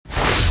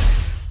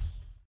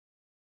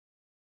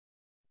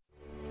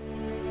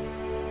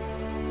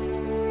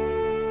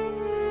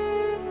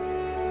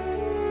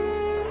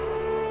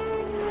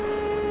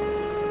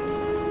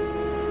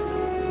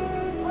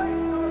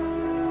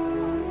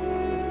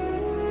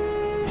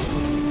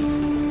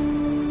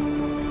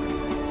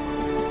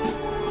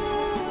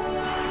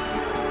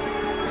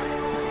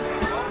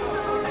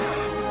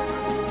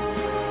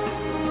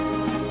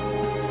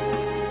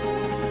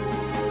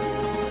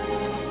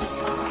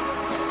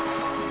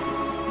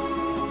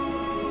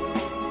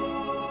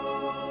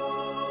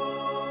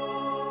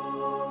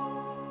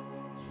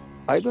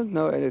I don't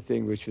know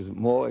anything which is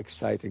more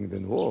exciting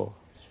than war.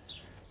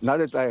 Not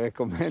that I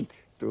recommend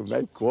to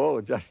make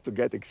war just to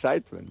get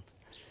excitement,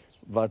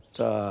 but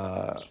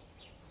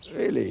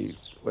really,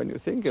 when you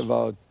think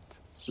about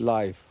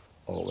life,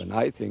 or when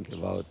I think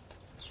about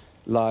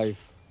life,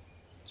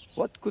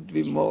 what could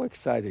be more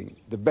exciting?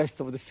 The best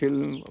of the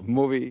film,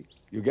 movie,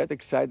 you get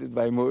excited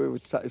by a movie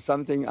with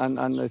something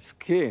on the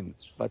screen,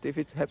 but if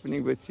it's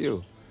happening with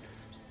you,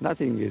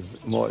 nothing is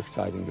more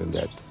exciting than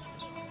that.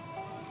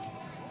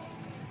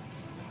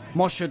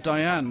 Moshe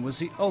Dayan was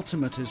the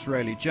ultimate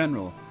Israeli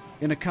general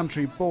in a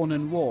country born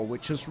in war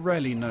which has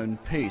rarely known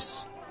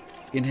peace.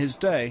 In his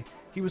day,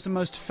 he was the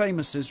most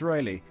famous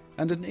Israeli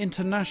and an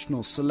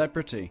international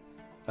celebrity,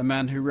 a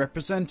man who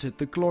represented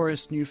the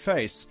glorious new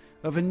face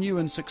of a new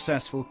and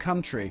successful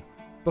country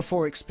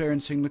before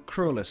experiencing the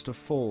cruelest of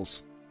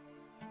falls.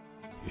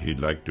 He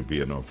liked to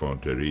be an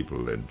enfant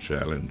terrible and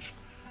challenge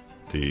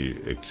the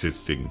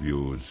existing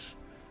views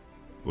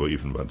or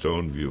even one's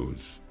own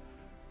views.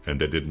 And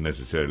that didn't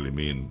necessarily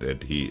mean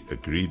that he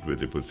agreed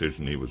with the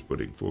position he was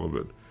putting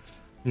forward.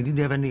 He didn't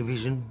have any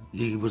vision.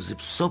 He was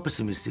so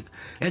pessimistic.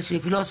 Actually,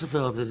 a philosopher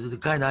of the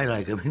kind I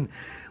like. I mean,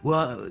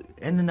 well,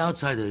 and an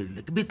outsider,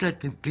 a bit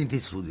like Clint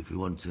Eastwood, if you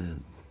want,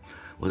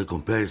 what a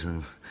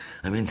comparison.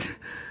 I mean,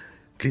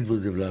 Clint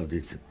would have loved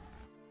it.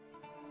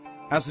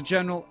 As a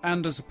general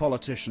and as a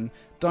politician,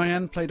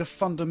 Dayan played a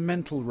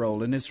fundamental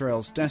role in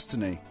Israel's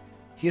destiny.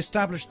 He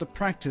established the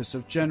practice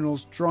of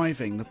generals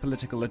driving the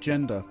political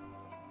agenda.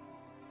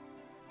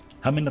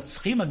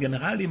 המנצחים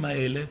הגנרלים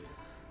האלה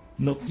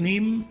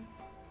נותנים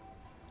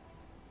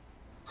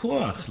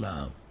כוח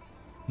לעם,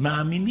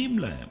 מאמינים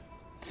להם,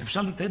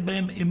 אפשר לתת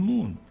בהם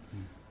אמון.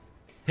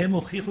 הם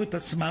הוכיחו את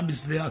עצמם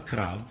בשדה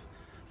הקרב,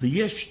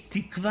 ויש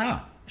תקווה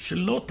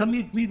שלא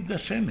תמיד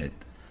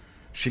מתגשמת,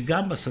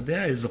 שגם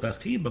בשדה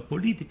האזרחי,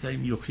 בפוליטיקה,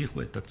 הם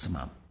יוכיחו את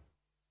עצמם.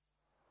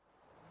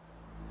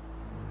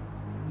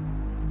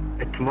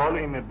 אתמול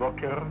עם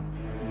בוקר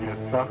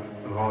נרצח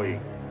רוי.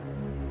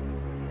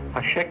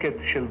 השקט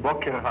של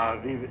בוקר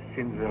האביב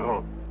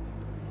סנזרו,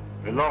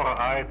 ולא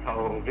ראה את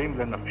העורבים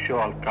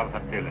לנפשו על קו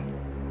התלם.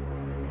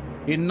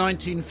 In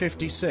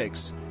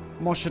 1956,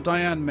 Moshe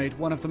Dayan made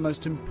one of the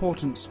most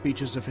important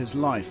speeches of his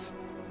life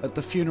at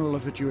the funeral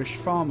of a Jewish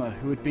farmer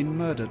who had been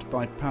murdered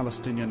by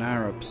Palestinian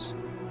Arabs.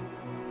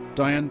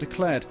 Dayan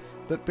declared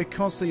that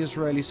because the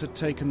Israelis had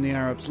taken the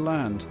Arabs'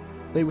 land,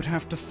 they would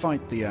have to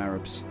fight the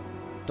Arabs.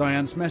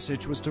 Dayan's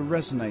message was to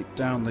resonate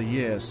down the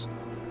years.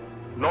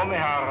 לא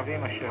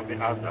מהערבים אשר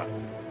בעזה,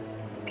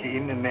 כי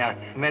אם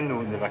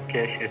מעצמנו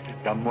נבקש את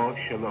דמו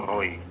של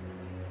רוי.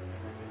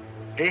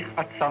 איך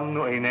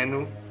עצמנו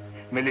עינינו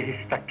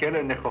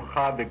מלהסתכל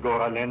נכוחה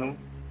בגורלנו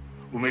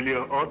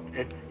ומלראות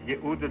את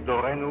ייעוד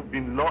דורנו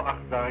במלוא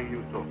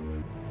אכזריותו.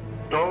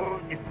 דור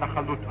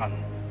התנחלות אנו.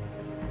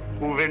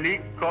 ובלי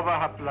כובע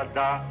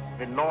הפלדה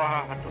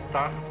ולוע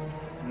התותח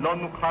לא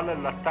נוכל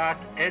לטעת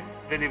עץ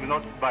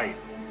ולבנות בית.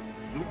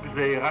 זו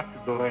גזירת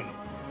דורנו.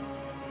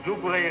 זו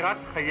ברירת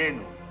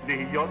חיינו,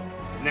 להיות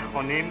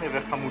נכונים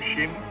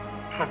וחמושים,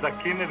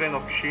 חזקים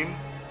ונוקשים,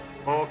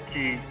 או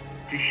כי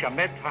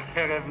תשמט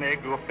החרב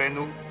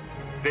מאגרופנו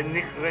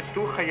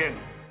ונחרטו חיינו.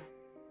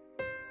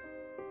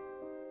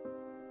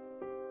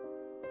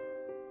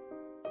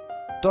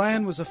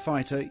 Dayan was a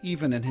fighter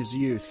even in his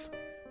youth.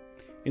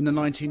 In the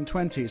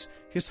 1920s,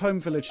 his home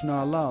village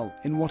Naalal,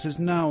 in what is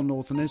now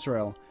northern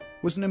Israel,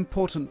 was an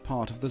important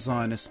part of the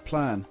Zionist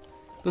plan,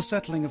 the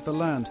settling of the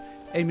land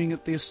aiming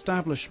at the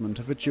establishment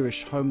of a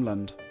Jewish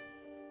homeland.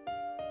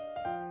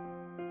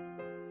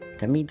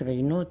 תמיד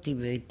ראינו אותי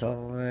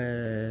בתור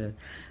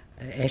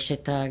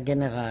אשת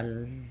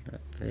הגנרל,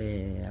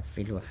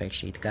 ואפילו אחרי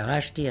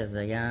שהתגרשתי, אז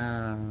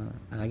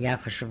היה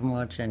חשוב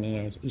מאוד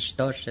שאני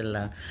אשתו של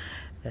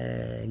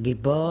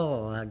הגיבור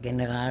או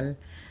הגנרל,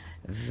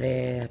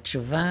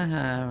 והתשובה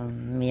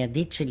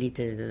המיידית שלי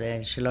זה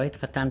שלא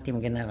התחתנתי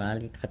עם גנרל,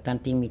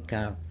 התחתנתי עם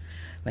עיקר.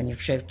 ואני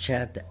חושבת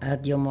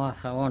שעד יומו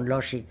האחרון,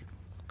 לא שכל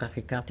כך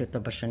הכרתי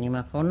אותו בשנים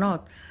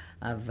האחרונות,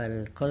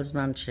 אבל כל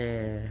זמן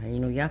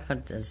שהיינו יחד,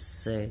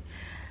 אז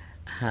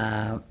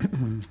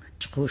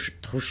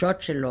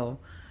התחושות שלו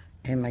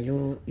הם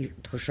היו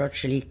תחושות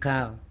של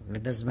עיקר,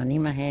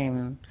 ובזמנים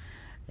ההם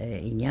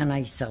עניין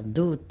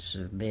ההישרדות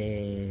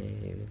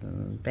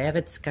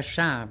בארץ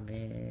קשה,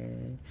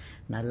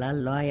 בנהלל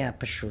לא היה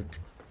פשוט.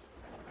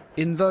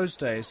 In those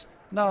days,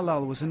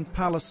 Naalal was in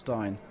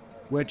Palestine,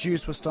 where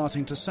Jews were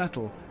starting to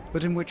settle,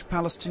 but in which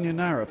Palestinian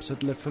Arabs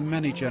had lived for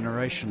many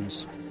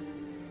generations.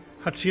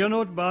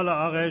 הציונות באה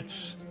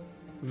לארץ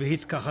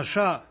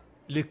והתכחשה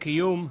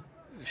לקיום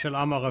של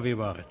עם ערבי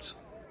בארץ.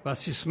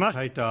 והסיסמה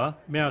הייתה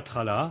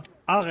מההתחלה,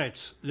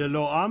 ארץ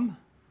ללא עם,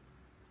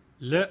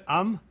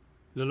 לעם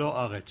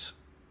ללא ארץ.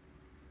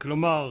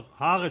 כלומר,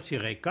 הארץ היא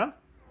ריקה,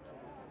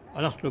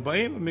 אנחנו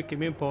באים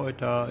ומקימים פה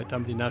את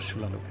המדינה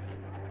שלנו.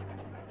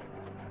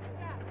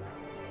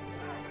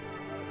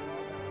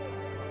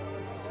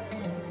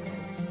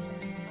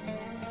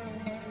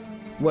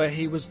 Where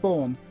he was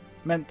born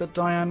meant that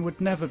Dayan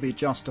would never be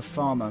just a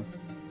farmer.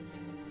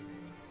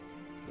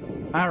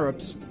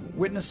 Arabs,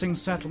 witnessing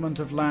settlement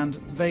of land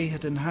they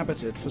had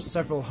inhabited for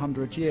several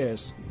hundred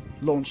years,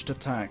 launched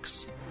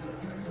attacks.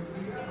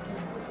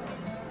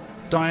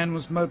 Dayan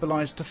was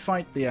mobilized to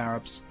fight the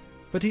Arabs,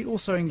 but he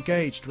also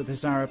engaged with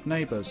his Arab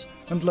neighbors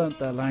and learnt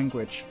their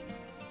language.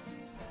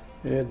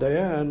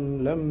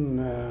 Dayan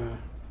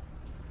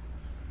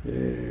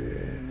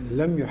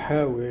لم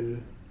يحاول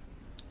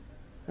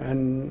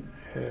أن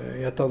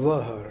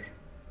يتظاهر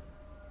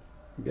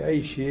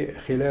بأي شيء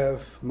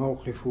خلاف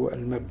موقفه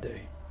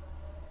المبدئي.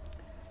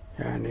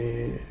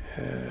 يعني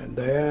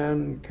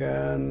ديان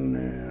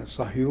كان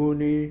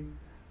صهيوني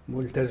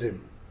ملتزم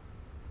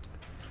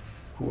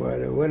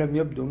ولم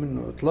يبدو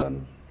منه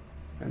إطلاقا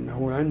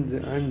أنه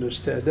عنده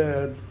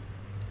استعداد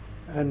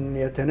أن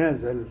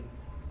يتنازل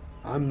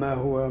عما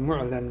هو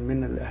معلن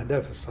من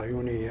الأهداف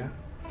الصهيونية.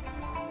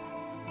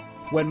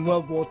 When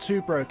World War II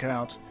broke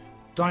out,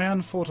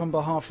 Dayan fought on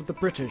behalf of the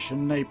British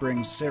in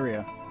neighbouring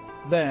Syria.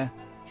 There,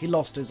 he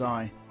lost his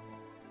eye.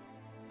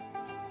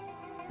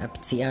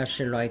 הפציעה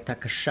שלו הייתה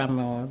קשה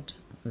מאוד,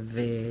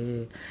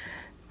 והוא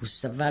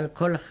סבל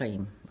כל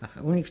החיים.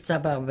 הוא נפצע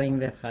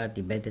ב-41,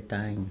 איבד את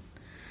העין.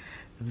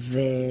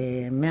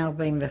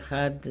 ומ-41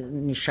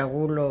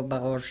 נשארו לו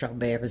בראש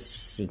הרבה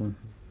רסיסים.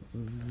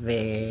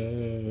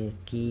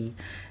 כי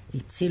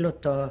הציל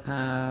אותו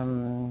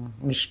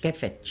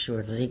המשקפת שהוא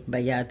החזיק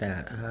ביד.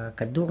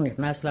 הכדור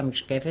נכנס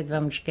למשקפת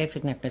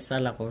והמשקפת נכנסה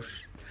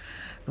לראש.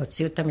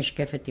 הוציאו את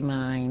המשקפת עם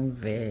העין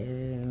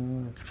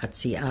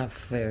וחצי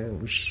אף,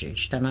 הוא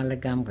השתנה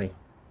לגמרי.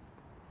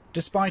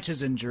 Despite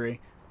his injury,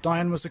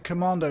 Dayan was a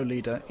commando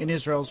leader in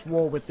Israel's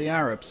war with the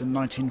Arabs in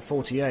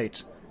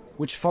 1948,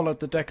 which followed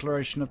the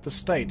declaration of the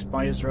state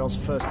by Israel's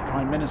first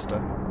Prime Minister,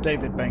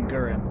 David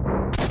Ben-Gurion.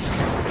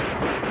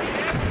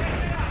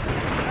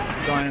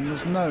 Dayan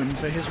was known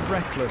for his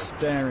reckless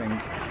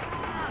daring.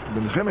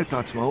 במלחמת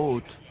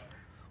העצמאות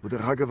הוא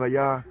דרך אגב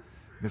היה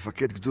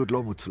מפקד גדוד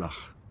לא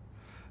מוצלח,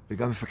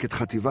 וגם מפקד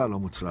חטיבה לא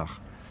מוצלח.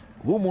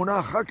 הוא מונה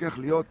אחר כך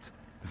להיות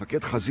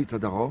מפקד חזית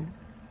הדרום.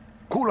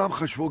 כולם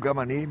חשבו, גם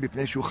אני,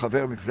 מפני שהוא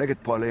חבר מפלגת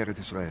פועלי ארץ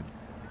ישראל.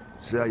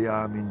 זה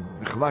היה מין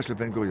מחווה של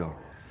בן גוריון.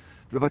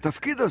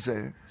 ובתפקיד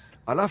הזה,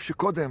 על אף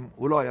שקודם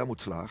הוא לא היה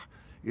מוצלח,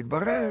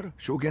 התברר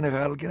שהוא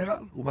גנרל,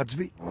 הוא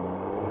מצביא.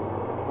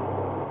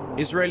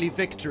 Israeli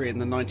victory in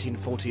the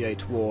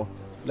 1948 war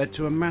led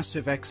to a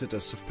massive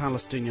exodus of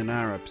Palestinian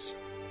Arabs.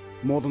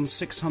 More than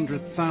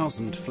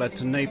 600,000 fled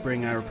to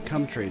neighbouring Arab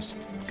countries,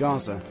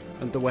 Gaza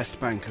and the West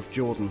Bank of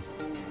Jordan.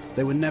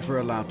 They were never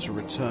allowed to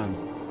return.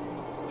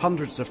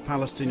 Hundreds of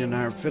Palestinian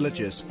Arab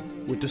villages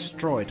were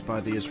destroyed by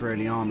the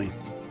Israeli army.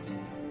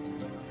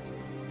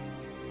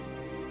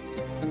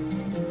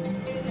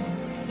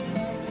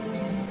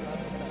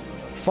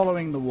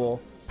 Following the war,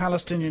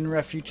 Palestinian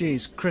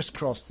refugees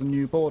crisscrossed the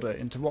new border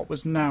into what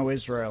was now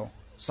Israel,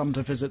 some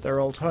to visit their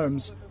old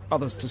homes,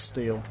 others to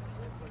steal.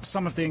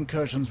 Some of the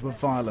incursions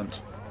were violent.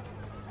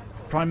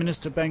 Prime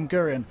Minister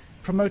Ben-Gurion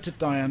promoted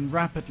Dayan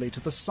rapidly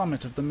to the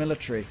summit of the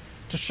military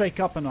to shake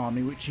up an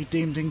army which he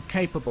deemed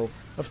incapable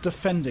of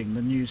defending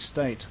the new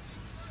state.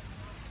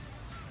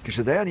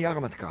 כשדיין נהיה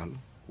רמטכ"ל,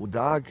 הוא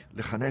דאג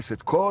לכנס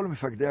את כל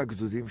מפקדי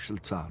הגדודים של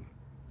צה"ל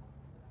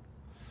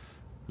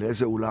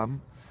לאיזה אולם,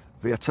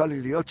 ויצא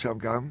לי להיות שם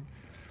גם,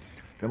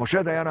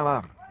 ומשה דיין אמר,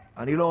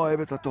 אני לא אוהב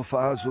את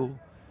התופעה הזו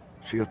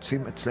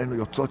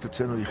יוצאות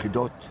אצלנו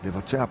יחידות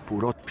לבצע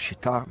פעולות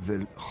פשיטה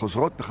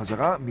וחוזרות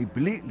בחזרה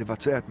מבלי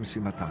לבצע את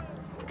משימתן,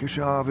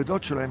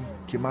 כשהעבודות שלהם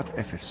כמעט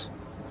אפס.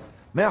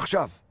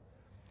 מעכשיו,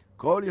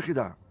 כל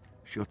יחידה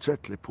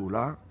שיוצאת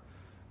לפעולה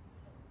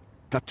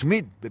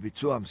תתמיד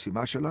בביצוע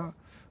המשימה שלה,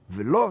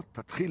 ולא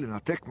תתחיל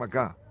לנתק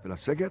מגע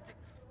ולסגת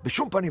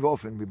בשום פנים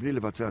ואופן מבלי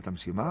לבצע את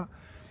המשימה,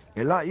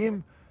 אלא אם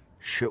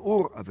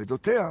שיעור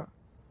עבודותיה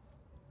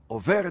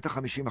עובר את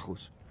ה-50%.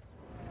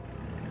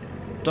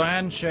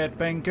 Dayan shared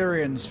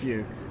Ben-Gurion's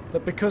view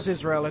that because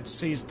Israel had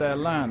seized their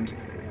land,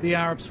 the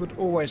Arabs would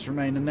always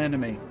remain an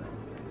enemy.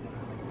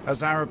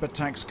 As Arab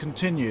attacks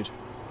continued,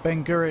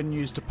 Ben-Gurion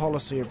used a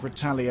policy of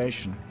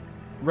retaliation.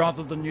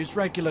 Rather than use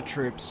regular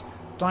troops,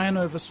 Dayan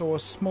oversaw a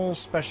small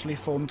specially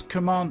formed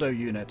commando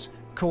unit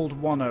called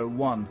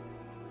 101.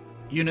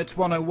 Unit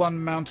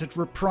 101 mounted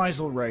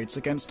reprisal raids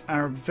against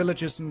Arab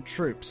villages and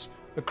troops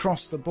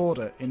across the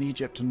border in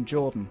Egypt and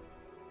Jordan.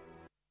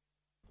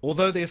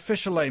 Although the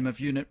official aim of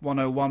Unit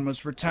 101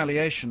 was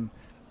retaliation,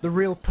 the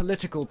real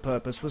political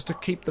purpose was to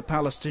keep the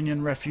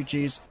Palestinian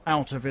refugees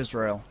out of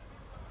Israel.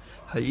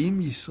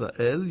 האם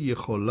ישראל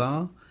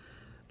יכולה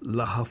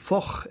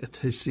להפוך את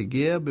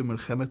הישגיה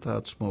במלחמת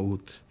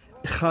העצמאות?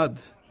 אחד,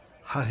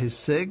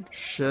 ההישג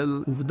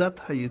של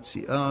עובדת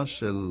היציאה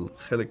של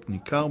חלק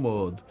ניכר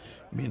מאוד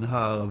מן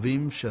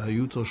הערבים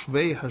שהיו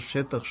תושבי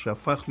השטח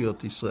שהפך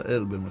להיות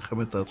ישראל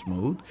במלחמת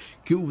העצמאות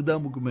כעובדה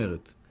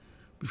מוגמרת.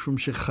 משום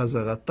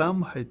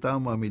שחזרתם הייתה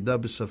מעמידה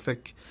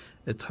בספק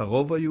את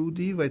הרוב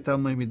היהודי והייתה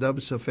מעמידה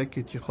בספק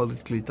את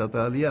יכולת קליטת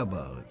העלייה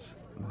בארץ.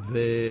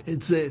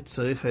 ואת זה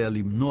צריך היה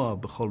למנוע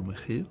בכל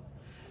מחיר.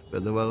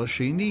 והדבר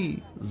השני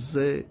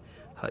זה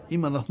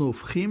האם אנחנו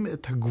הופכים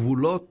את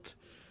הגבולות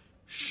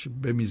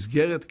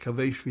במסגרת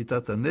קווי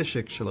שביתת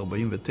הנשק של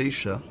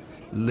 49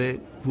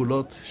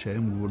 לגבולות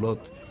שהם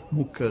גבולות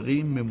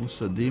מוכרים,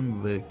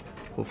 ממוסדים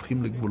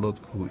והופכים לגבולות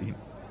קבועים.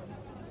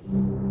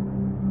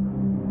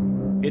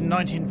 In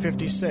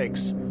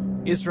 1956,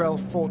 Israel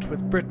fought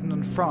with Britain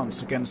and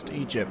France against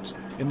Egypt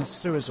in the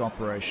Suez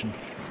operation.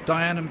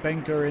 Dayan and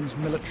Ben-Gurion's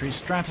military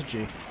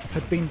strategy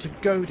had been to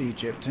goad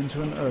Egypt into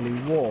an early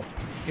war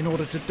in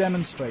order to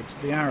demonstrate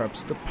to the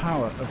Arabs the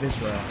power of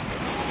Israel.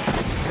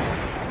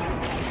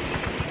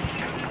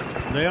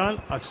 דיין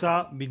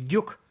עשה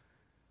בדיוק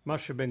מה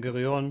שבן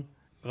גוריון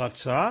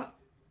רצה,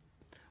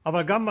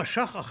 אבל גם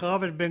משך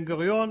אחריו את בן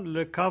גוריון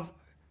לקו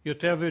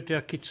יותר ויותר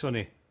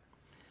קיצוני.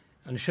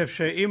 אני חושב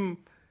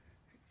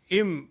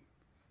שאם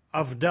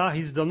עבדה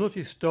הזדמנות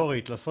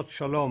היסטורית לעשות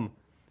שלום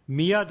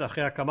מיד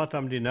אחרי הקמת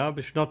המדינה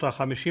בשנות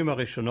ה-50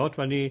 הראשונות,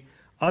 ואני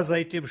אז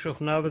הייתי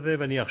משוכנע בזה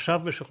ואני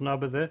עכשיו משוכנע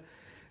בזה,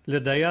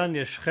 לדיין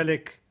יש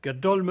חלק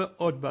גדול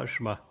מאוד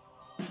באשמה.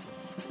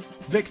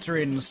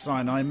 Victory in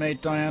Sinai made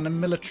Dayan a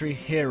military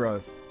hero.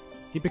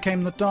 He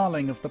became the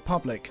darling of the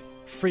public,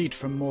 freed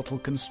from mortal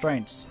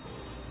constraints.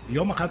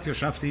 יום אחד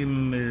ישבתי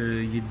עם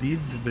ידיד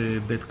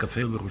בבית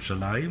קפה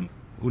בירושלים,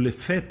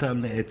 ולפתע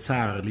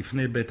נעצר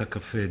לפני בית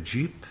הקפה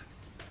ג'יפ,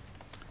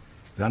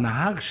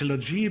 והנהג של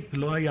הג'יפ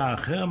לא היה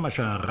אחר מה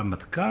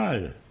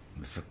שהרמטכ"ל,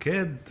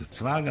 מפקד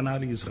צבא ההגנה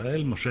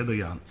לישראל, משה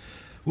דיין.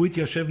 הוא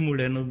התיישב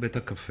מולנו בבית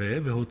הקפה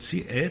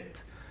והוציא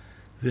עט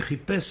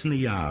וחיפש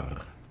נייר.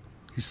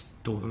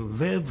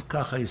 הסתובב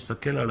ככה,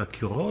 הסתכל על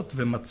הקירות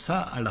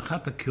ומצא על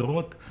אחת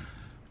הקירות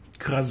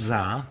כרזה,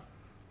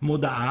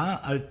 מודעה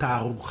על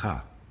תערוכה.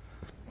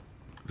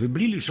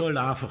 ובלי לשאול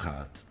לאף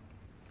אחד.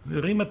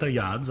 הרים את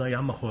היד, זה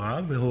היה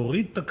מאחוריו,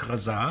 והוריד את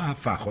הכרזה,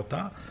 הפך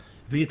אותה,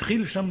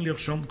 והתחיל שם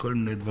לרשום כל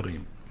מיני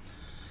דברים.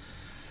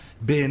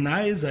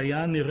 בעיניי זה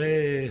היה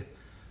נראה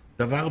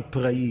דבר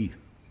פראי,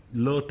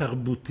 לא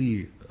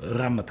תרבותי.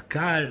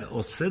 רמטכ"ל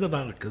עושה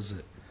דבר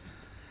כזה.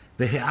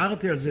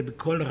 והערתי על זה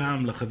בכל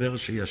רם לחבר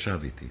שישב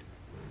איתי.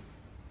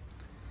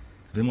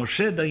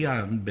 ומשה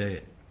דיין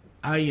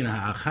בעין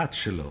האחת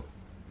שלו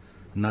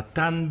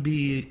נתן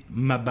בי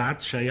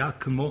מבט שהיה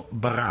כמו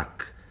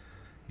ברק.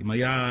 אם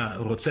היה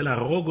רוצה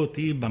להרוג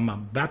אותי,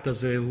 במבט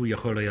הזה הוא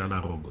יכול היה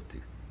להרוג אותי.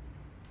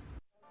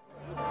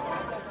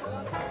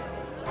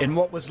 In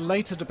what was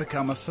later to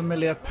become a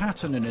familiar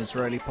pattern in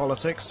Israeli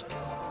politics,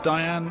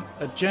 Dayan,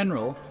 a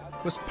general,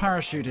 was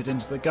parachuted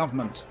into the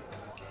government.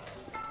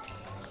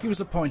 He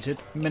was appointed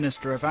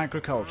Minister of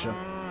Agriculture.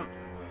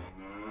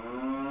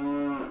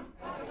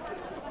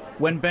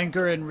 When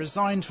Ben-Gurion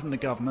resigned from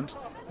the government,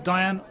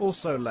 Dayan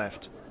also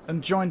left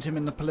and joined him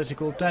in the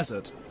political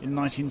desert in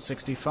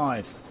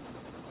 1965.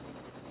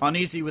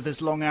 Uneasy with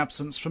his long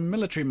absence from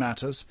military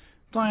matters,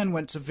 Dayan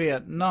went to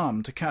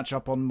Vietnam to catch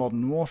up on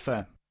modern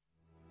warfare.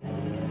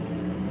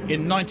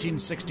 In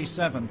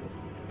 1967,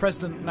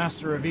 President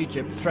Nasser of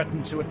Egypt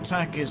threatened to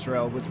attack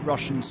Israel with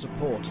Russian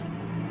support.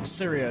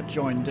 Syria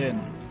joined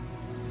in.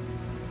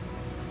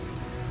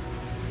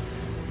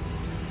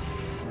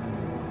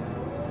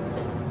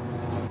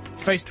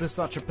 Faced with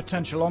such a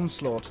potential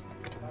onslaught,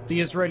 the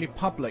Israeli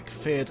public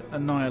feared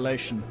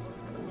annihilation.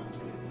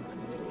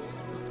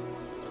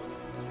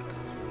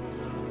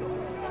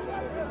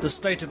 The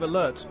state of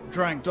alert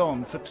dragged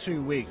on for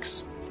 2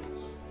 weeks.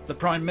 The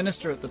Prime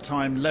Minister at the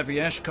time, Levi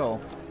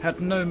Eshkol, had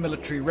no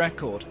military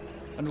record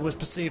and was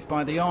perceived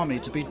by the army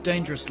to be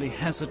dangerously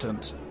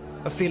hesitant,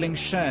 a feeling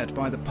shared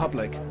by the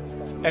public.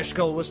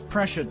 Eshkol was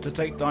pressured to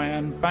take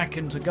Dayan back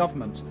into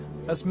government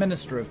as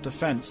Minister of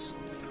Defense.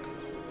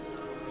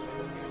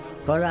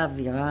 כל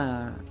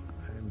האווירה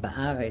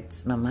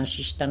בארץ ממש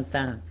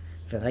השתנתה,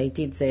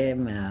 וראיתי את זה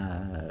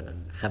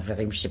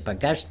מהחברים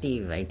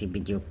שפגשתי, והייתי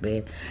בדיוק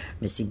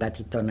במסיבת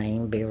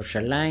עיתונאים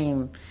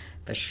בירושלים.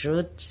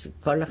 פשוט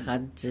כל אחד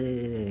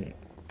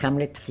קם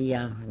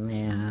לתחייה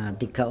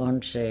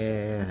מהדיכאון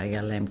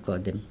שהיה להם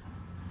קודם.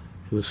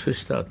 He was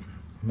fished out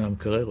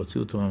מהמקרר,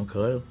 הוציאו אותו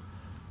מהמקרר,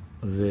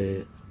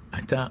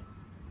 והייתה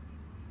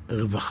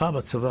רווחה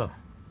בצבא.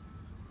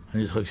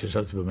 אני זוכר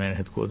כשישבתי במיין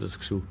הדקוורטרס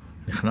כשהוא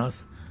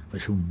נכנס,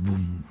 ושהוא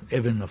בום,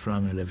 אבן נפלה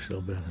מהלב של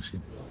הרבה אנשים.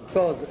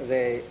 Because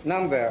the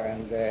number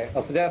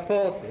of their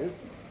forces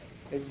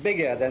is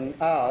bigger than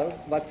ours,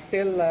 but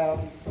still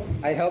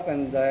I hope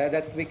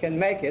that we can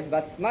make it,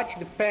 but much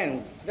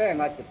depends, very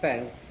much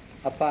depends,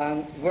 upon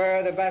where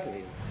the battle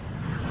is.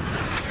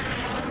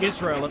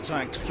 Israel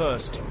attacked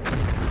first.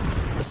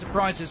 A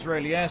surprise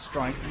Israeli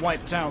airstrike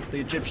wiped out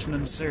the Egyptian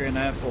and Syrian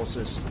air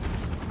forces.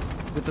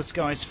 With the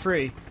skies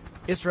free,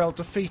 Israel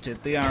defeated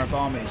the Arab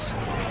armies.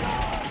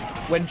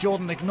 When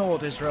Jordan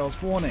ignored Israel's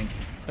warning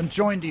and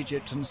joined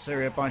Egypt and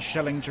Syria by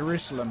shelling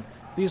Jerusalem,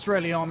 the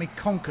Israeli army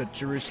conquered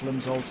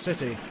Jerusalem's old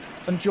city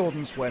and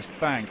Jordan's West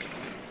Bank,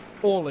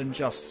 all in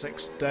just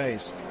 6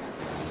 days.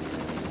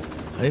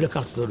 אני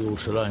לקחתי אותו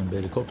לירושלים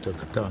בהליקופטר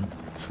קטן,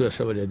 שהוא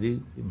ישב על ידי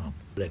עם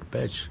הבלק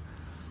פאץ'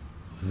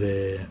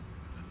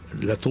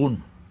 ולטרון,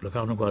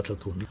 לקחנו כבר את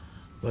לטרון.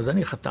 ואז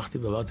אני חתכתי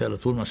ועברתי על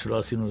לטרון, מה שלא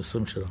עשינו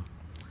 20 שנה.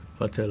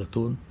 עברתי על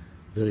לטרון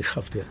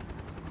וריחפתי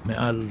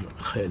מעל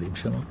החיילים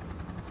שם,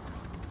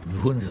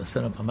 והוא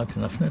עושה לבמה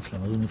תנפנף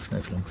להם, אז הוא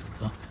נפנף להם קצת.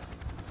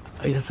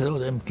 היית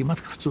צלעות, הם כמעט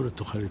קפצו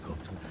לתוך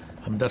הליקופטר.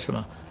 עמדה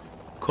שמה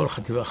כל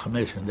חטיבה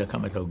 5, אני יודע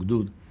כמה הייתה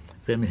גדוד,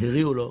 והם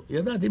הריעו לו,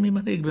 ידעתי מי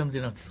מנהיג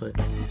במדינת ישראל.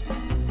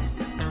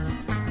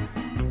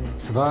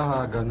 צבא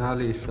ההגנה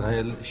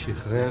לישראל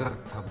שחרר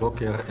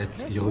הבוקר את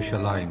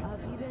ירושלים.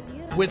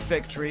 With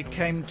victory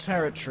came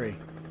territory.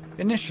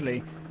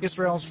 Initially,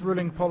 Israel's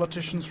ruling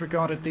politicians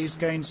regarded these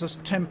gains as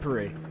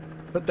temporary,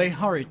 but they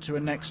hurried to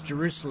annex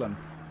Jerusalem,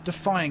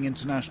 defying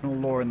international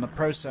law in the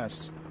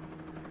process.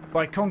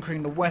 By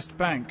conquering the West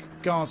Bank,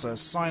 Gaza,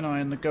 Sinai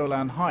and the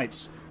Golan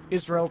Heights,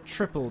 Israel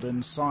tripled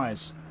in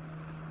size.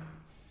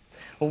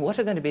 Well, what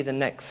are going to be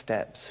the next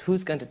steps?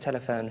 Who's going to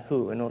telephone who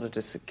in order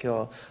to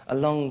secure a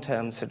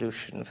long-term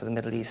solution for the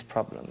Middle East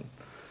problem?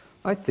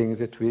 I think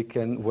that we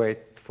can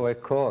wait for a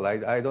call.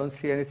 I don't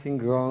see anything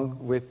wrong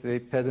with the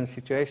present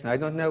situation. I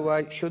don't know why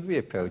should we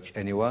approach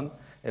anyone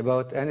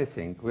about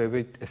anything.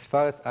 As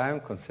far as I'm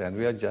concerned,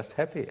 we are just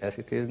happy as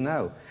it is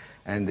now.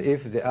 And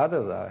if the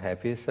others are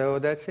happy, so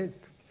that's it.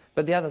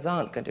 But the others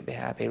aren't going to be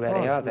happy,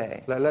 really, are they?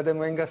 Let them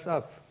ring us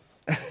up.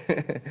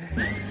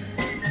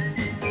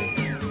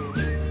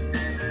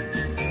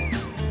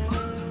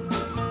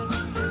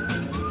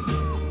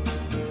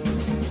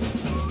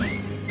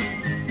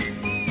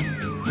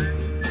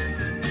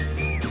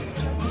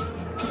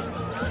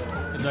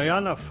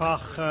 דיין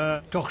הפך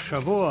תוך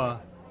שבוע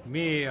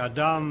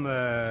מאדם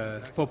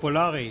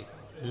פופולרי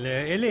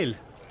לאליל,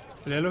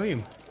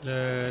 לאלוהים,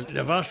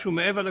 לדבר שהוא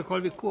מעבר לכל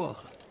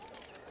ויכוח.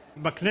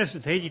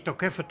 בכנסת הייתי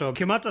תוקף אותו,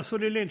 כמעט עשו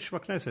לי לינץ'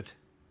 בכנסת.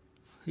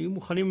 היו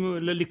מוכנים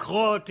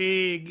לקרוא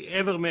אותי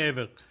עבר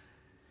מעבר.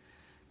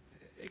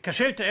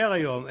 קשה לתאר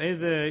היום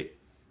איזה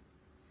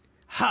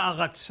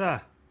הערצה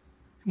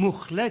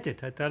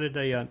מוחלטת הייתה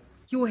לדיין.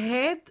 You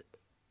had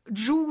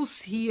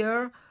Jews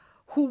here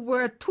who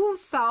were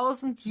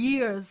 2,000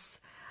 years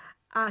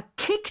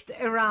kicked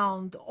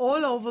around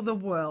all over the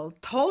world,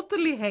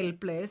 totally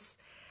helpless,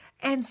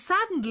 and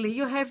suddenly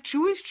you have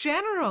Jewish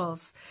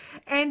generals,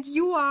 and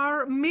you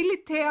are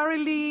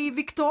militarily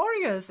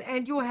victorious,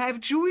 and you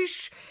have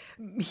Jewish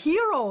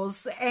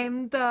heroes,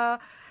 and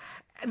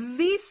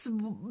this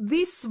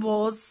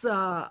was,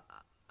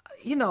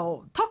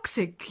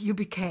 toxic. You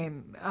became,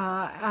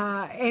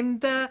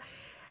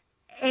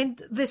 and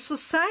the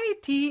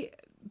society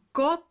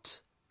got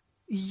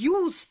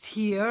used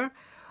here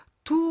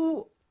to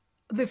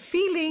the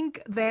feeling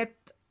that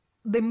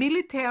the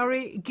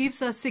military gives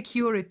us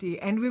security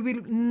and we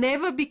will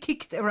never be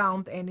kicked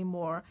around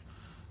anymore.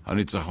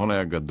 הניצחון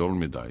היה גדול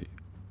מדי,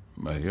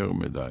 מהיר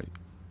מדי.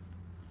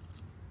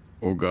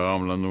 הוא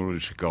גרם לנו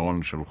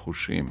לשיכרון של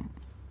חושים.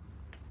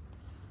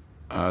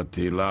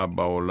 התהילה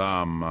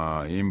בעולם,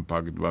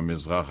 האימפקט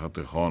במזרח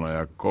התיכון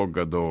היה כה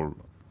גדול,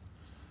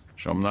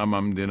 שאומנם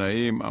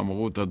המדינאים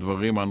אמרו את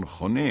הדברים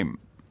הנכונים,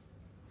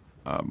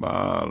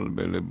 אבל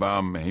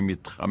בלבם הם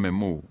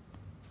התחממו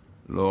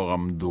לאור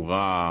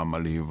המדורה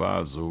המלהיבה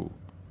הזו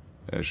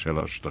של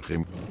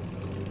השטחים.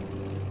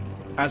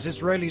 As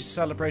Israelis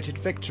celebrated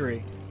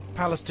victory,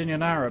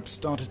 Palestinian Arabs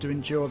started to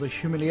endure the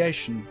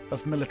humiliation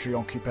of military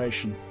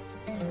occupation.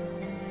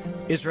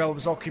 Israel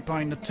was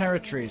occupying the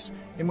territories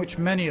in which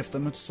many of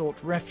them had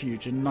sought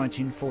refuge in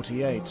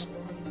 1948.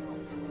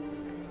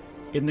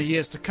 In the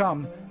years to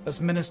come,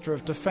 as Minister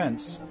of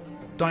Defense,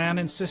 Dayan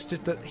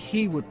insisted that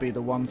he would be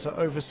the one to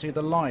oversee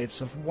the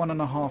lives of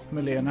 1.5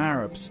 million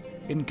Arabs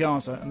in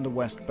Gaza and the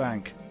West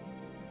Bank.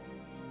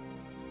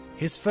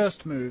 His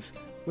first move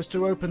was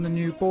to open the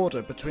new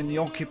border between the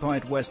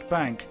occupied West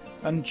Bank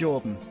and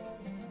Jordan.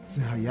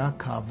 זה היה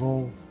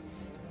כעבור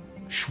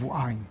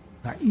שבועיים.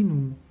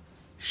 ראינו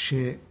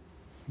שבאות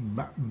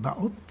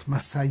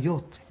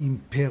מסעיות עם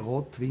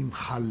פירות ועם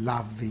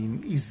חלב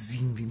ועם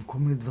עיזים ועם כל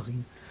מיני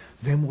דברים,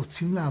 והם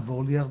רוצים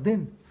לעבור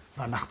לירדן,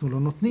 ואנחנו לא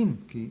נותנים,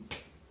 כי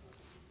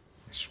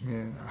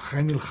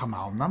אחרי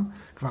מלחמה אמנם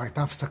כבר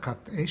הייתה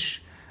הפסקת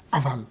אש,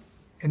 אבל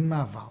אין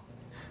מעבר.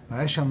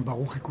 והיה שם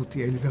ברוך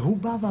יקותיאל, והוא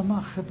בא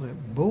ואמר, חבר'ה,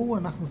 בואו,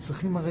 אנחנו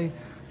צריכים הרי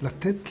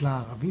לתת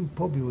לערבים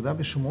פה ביהודה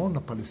ושומרון,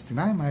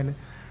 לפלסטינאים האלה,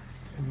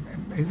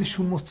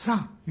 איזשהו מוצא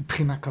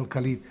מבחינה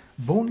כלכלית.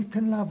 בואו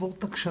ניתן לעבור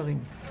את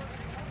הקשרים.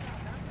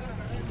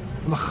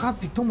 למחרת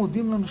פתאום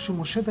הודיעים לנו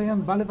שמשה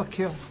דיין בא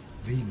לבקר,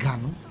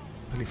 והגענו,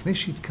 ולפני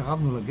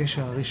שהתקרבנו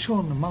לגשר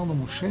הראשון, אמרנו,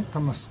 משה, אתה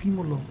מסכים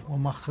או לא? הוא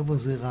אמר, חבר'ה,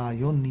 זה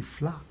רעיון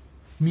נפלא.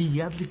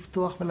 מיד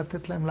לפתוח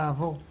ולתת להם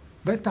לעבור.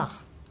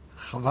 בטח.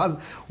 חבל,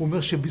 הוא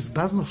אומר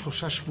שבזבזנו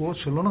 3 שבועות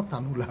שלא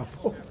נתנו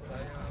לעבור.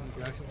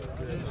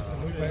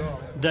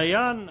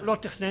 דיין לא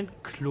תכנן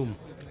כלום.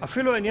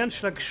 אפילו העניין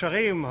של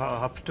הקשרים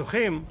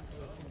הפתוחים,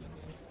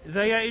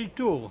 זה היה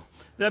אילתור.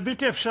 זה היה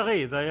בלתי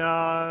אפשרי, זה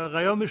היה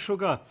רעיון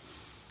משוגע.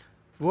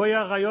 והוא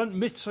היה רעיון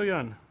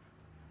מצוין,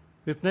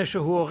 מפני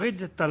שהוא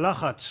הוריד את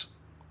הלחץ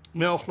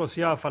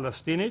מהאוכלוסייה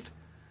הפלסטינית,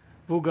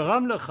 והוא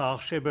גרם לכך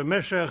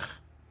שבמשך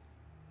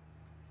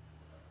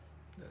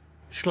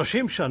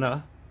 30 שנה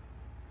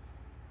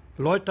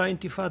לא הייתה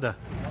אינתיפאדה.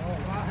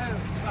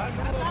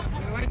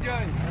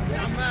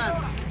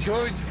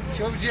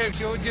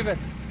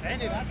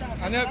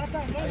 عنب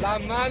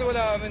العمان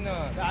ولا من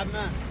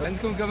العمان؟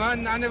 عندكم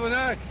كمان عنب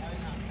هناك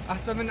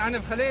احسن من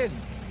عنب خليل؟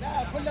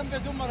 لا كلهم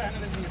بدمر احنا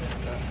بنجيبه.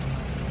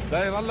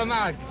 طيب الله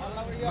معك.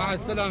 مع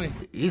السلامة.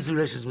 His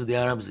relations with the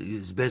Arabs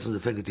is based on the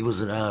fact that he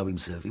was an Arab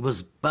himself. He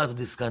was part of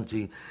this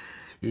country.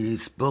 He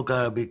spoke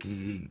Arabic.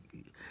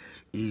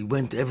 He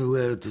went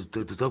everywhere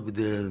to talk with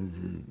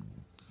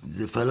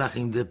the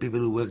falahim, the people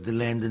who worked the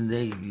land, and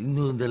they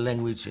knew the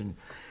language.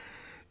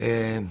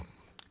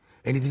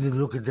 And he didn't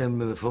look at them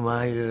from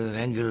high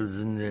angles,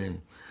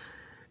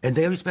 and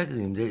they respected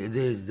him.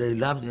 They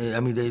loved. I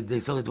mean, they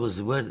thought it was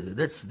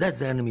that's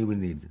the enemy we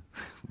need.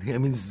 I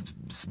mean,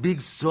 it's big,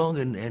 strong,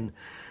 and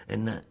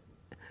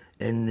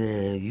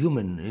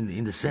human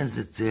in the sense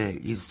that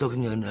he's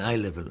talking on a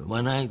high level,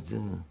 one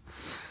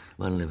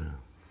level.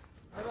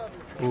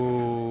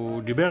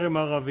 הוא דיבר עם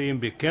ערבים,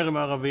 ביקר עם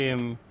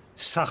ערבים,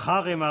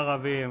 שכר עם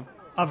ערבים,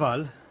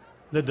 אבל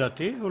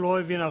לדעתי הוא לא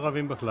הבין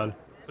ערבים בכלל.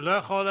 הוא לא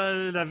יכול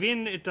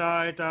להבין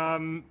את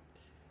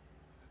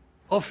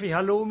האופי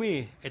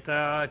הלאומי, את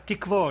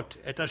התקוות,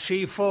 את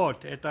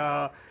השאיפות, את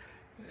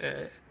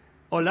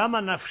העולם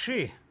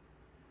הנפשי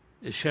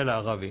של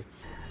הערבי.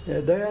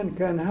 ديان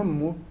كان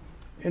همه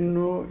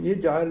انه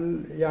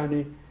يجعل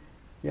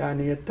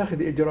يعني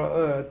يتخذ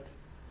اجراءات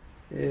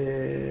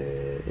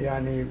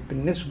يعني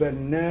بالنسبه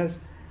للناس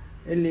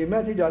اللي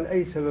ما تجعل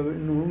اي سبب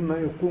انه هم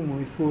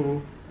يقوموا يثوروا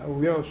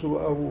او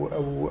يعصوا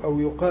او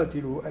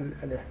يقاتلوا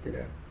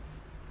الاحتلال.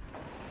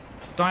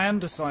 Dayan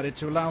decided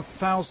to allow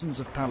thousands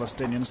of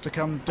Palestinians to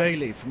come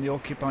daily from the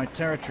occupied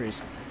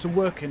territories to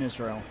work in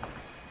Israel.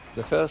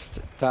 The first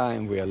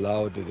time we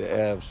allowed the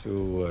Arabs to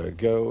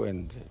go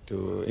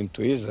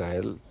into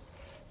Israel,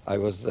 I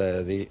was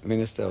the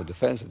Minister of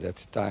Defense at that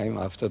time,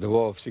 after the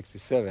War of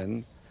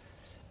 '67.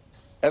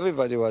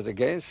 Everybody was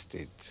against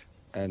it,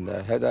 and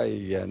had I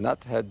not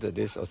had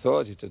this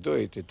authority to do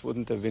it, it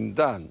wouldn't have been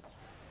done.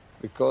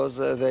 Because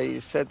they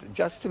said,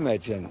 just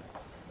imagine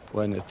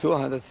when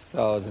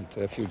 200,000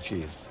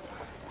 refugees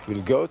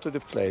will go to the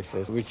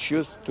places which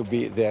used to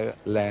be their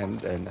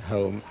land and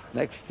home.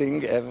 Next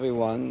thing,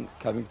 everyone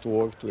coming to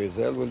work to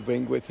Israel will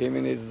bring with him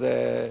in his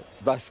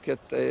basket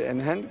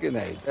and hand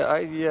grenade.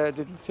 I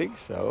didn't think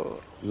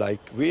so.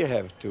 Like we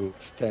have to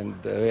stand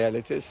the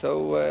reality,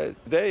 so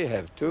they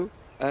have to.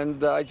 And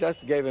I just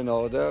gave an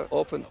order,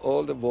 open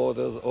all the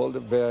borders, all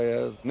the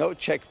barriers, no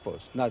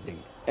checkposts, nothing.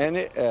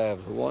 Any Arab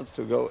who wants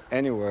to go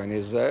anywhere in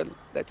Israel,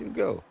 let him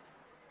go.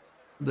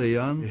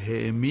 דיין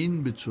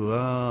האמין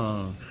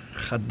בצורה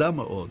חדה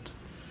מאוד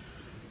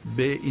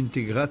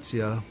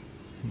באינטגרציה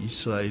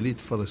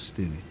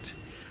ישראלית-פלסטינית.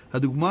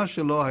 הדוגמה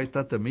שלו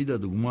הייתה תמיד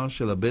הדוגמה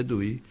של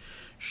הבדואי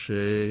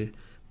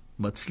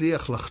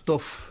שמצליח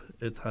לחטוף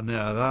את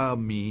הנערה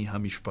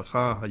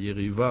מהמשפחה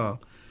היריבה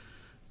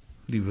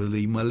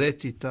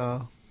ולהימלט איתה,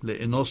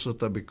 לאנוס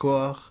אותה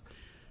בכוח,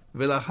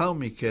 ולאחר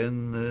מכן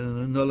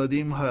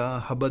נולדים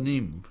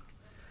הבנים.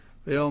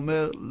 והיה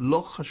אומר,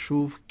 לא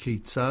חשוב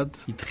כיצד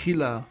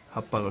התחילה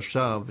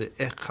הפרשה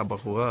ואיך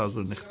הבחורה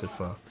הזו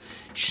נחטפה.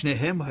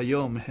 שניהם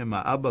היום הם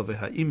האבא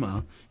והאימא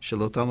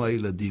של אותם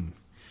הילדים.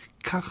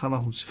 כך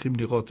אנחנו צריכים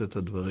לראות את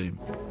הדברים.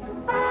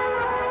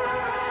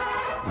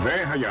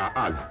 זה היה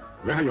אז,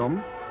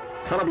 והיום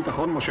שר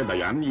הביטחון משה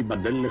דיין,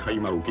 ייבדל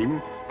לחיים ארוכים,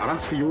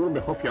 ערך סיור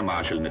בחוף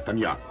ימה של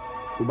נתניה.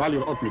 הוא בא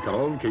לראות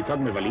מקרוב כיצד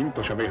מבלים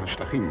תושבי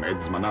השטחים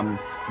את זמנם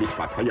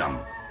בשפת הים.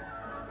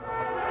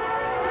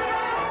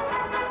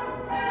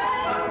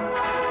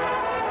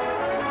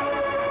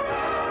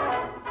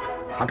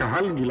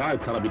 הקהל גילה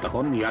את שר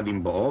הביטחון מיד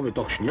עם בואו,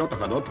 ותוך שניות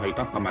אחדות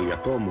הייתה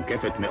פמלייתו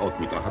מוקפת מאות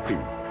מתרחצים.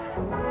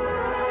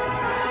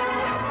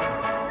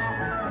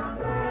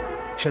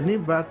 כשאני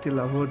באתי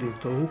לעבוד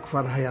איתו, הוא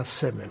כבר היה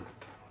סמל.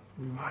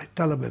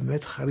 הייתה לו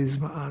באמת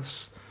כריזמה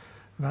אז,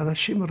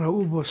 ואנשים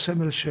ראו בו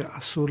סמל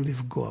שאסור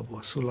לפגוע בו,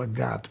 אסור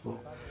לגעת בו.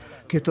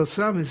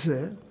 כתוצאה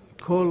מזה,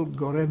 כל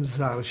גורם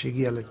זר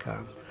שהגיע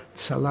לכאן,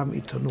 צלם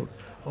עיתונות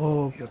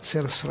או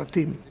יוצר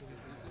סרטים,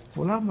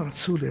 כולם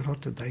רצו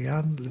לראות את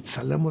דיין,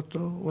 לצלם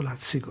אותו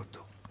ולהציג אותו.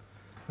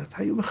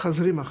 היו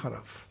מחזרים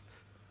אחריו.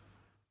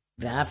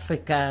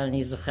 באפריקה,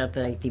 אני זוכרת,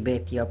 הייתי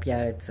באתיופיה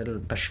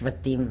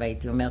בשבטים,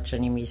 והייתי אומרת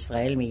שאני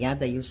מישראל,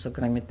 מיד היו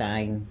סוגרים את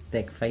העין.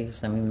 תקף היו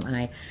שמים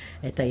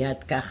את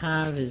היד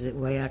ככה,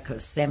 והוא היה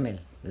סמל.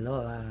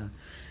 לא,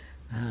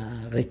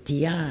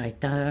 הרתיעה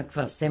הייתה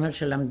כבר סמל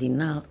של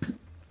המדינה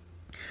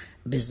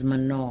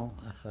בזמנו,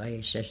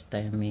 אחרי 6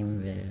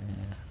 הימים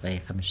ואחרי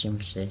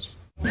 56.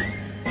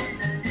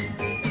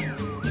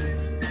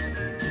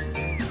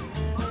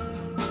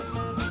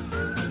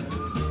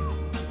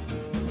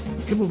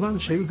 כמובן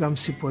שהיו גם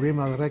סיפורים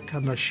על רקע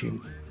נשים,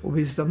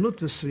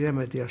 ובהזדמנות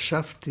מסוימת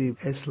ישבתי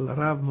אצל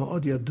רב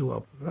מאוד ידוע,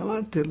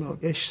 ואמרתי לו,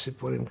 יש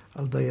סיפורים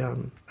על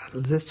דיין,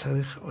 על זה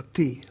צריך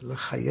אותי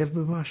לחייב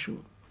במשהו.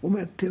 הוא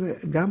אומר, תראה,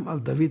 גם על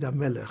דוד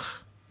המלך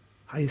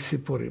היו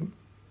סיפורים,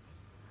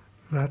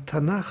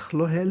 והתנ"ך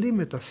לא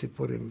העלים את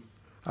הסיפורים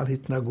על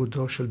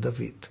התנהגותו של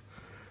דוד.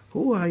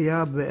 הוא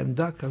היה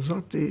בעמדה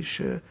כזאת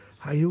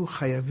שהיו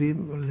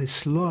חייבים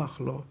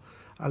לסלוח לו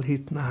על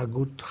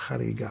התנהגות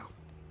חריגה.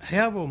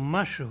 היה בו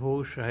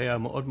משהו שהיה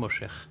מאוד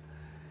מושך.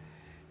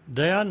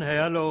 דיין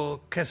היה לו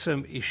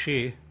קסם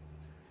אישי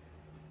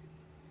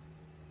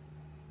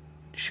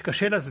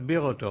שקשה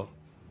להסביר אותו.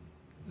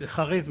 זה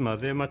כריזמה,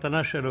 זה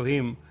מתנה של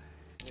אלוהים.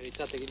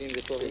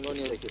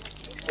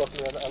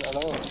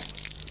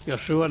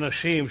 ישבו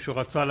אנשים שהוא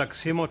רצה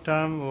להקסים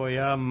אותם, הוא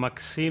היה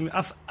מקסים.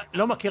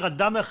 לא מכיר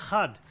אדם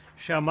אחד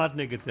שעמד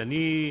נגד זה.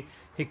 אני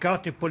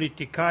הכרתי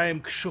פוליטיקאים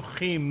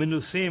קשוחים,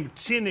 מנוסים,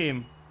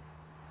 ציניים.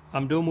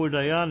 עמדו מול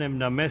דיין, הם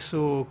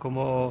נמסו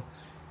כמו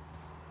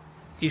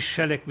איש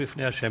שלק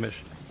בפני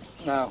השמש.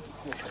 Now,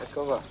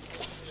 cover.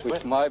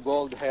 With my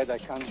bald head, I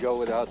can't go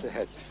without a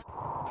hat.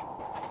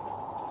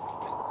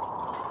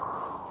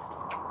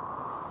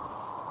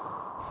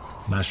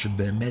 מה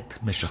שבאמת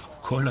במשך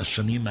כל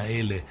השנים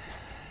האלה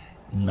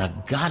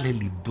נגע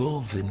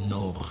לליבו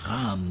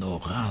ונורא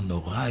נורא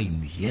נורא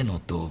עניין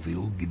אותו,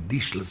 והוא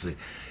הקדיש לזה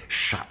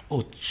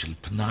שעות של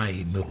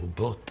פנאי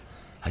מרובות,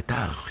 הייתה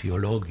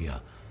הארכיאולוגיה.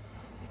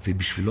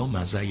 ובשבילו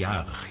מה זה היה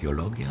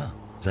הארכיאולוגיה?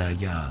 זה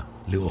היה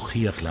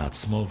להוכיח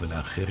לעצמו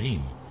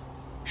ולאחרים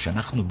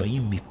שאנחנו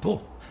באים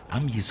מפה,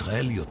 עם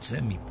ישראל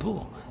יוצא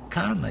מפה.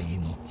 כאן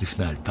היינו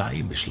לפני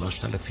 2,000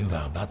 ו3,000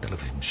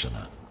 ו4,000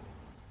 שנה.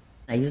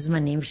 היו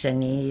זמנים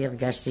שאני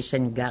הרגשתי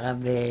שאני גרה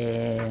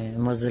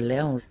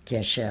במוזיאום,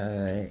 כאשר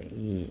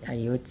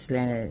היו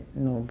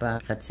אצלנו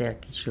בחצר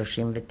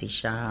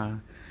 39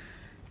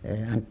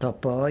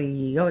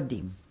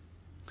 אנתרופואידים.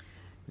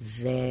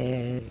 זה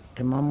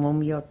כמו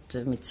מומיות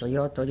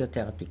מצריות עוד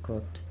יותר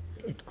עתיקות.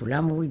 את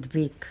כולם הוא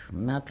הדביק,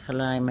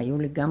 מההתחלה הם היו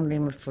לגמרי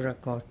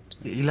מפורקות.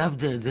 He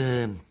loved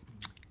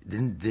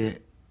the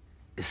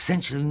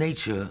essential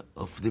nature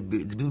of the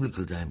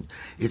biblical time.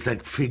 It's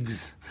like figs,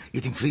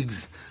 eating figs,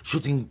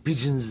 shooting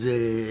pigeons,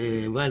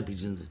 wild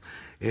pigeons.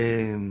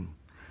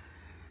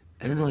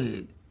 I don't know,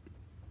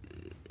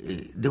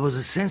 there was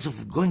a sense of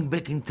going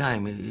back in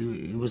time.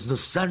 He was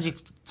nostalgic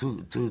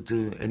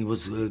and he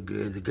was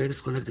the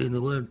greatest collector in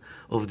the world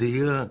of the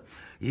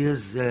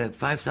years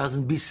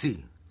 5000 BC.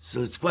 So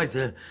it's quite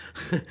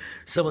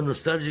someone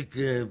nostalgic,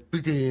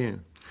 pretty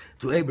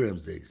to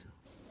Abraham's days.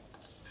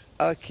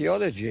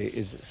 Archaeology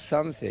is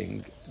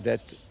something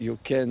that you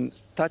can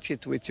touch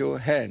it with your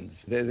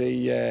hands.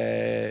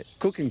 The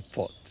cooking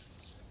pot,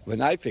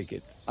 when I pick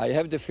it, I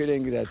have the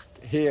feeling that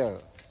here,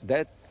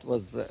 that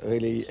was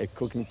really a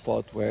cooking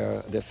pot where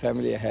the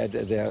family had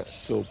their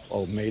soup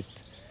or meat,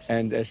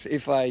 and as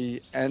if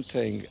I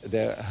entering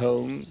their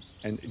home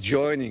and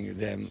joining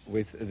them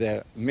with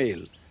their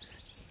meal.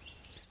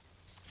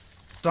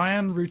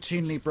 Dayan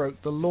routinely broke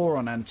the law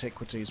on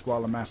antiquities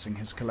while amassing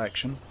his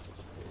collection.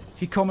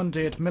 He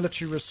commandeered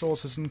military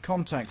resources and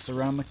contacts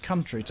around the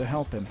country to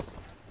help him.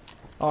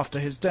 After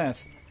his death,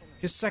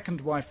 his second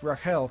wife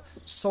Rachel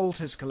sold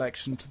his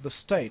collection to the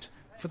state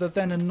for the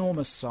then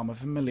enormous sum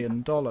of $1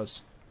 million.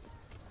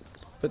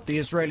 But the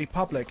Israeli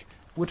public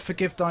would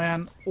forgive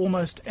Dayan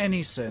almost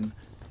any sin,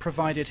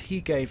 provided he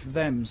gave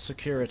them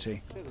security.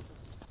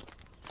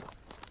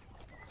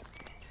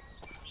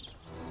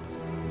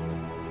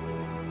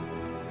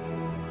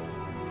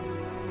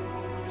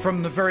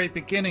 From the very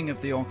beginning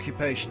of the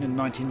occupation in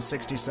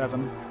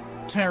 1967,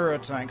 terror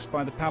attacks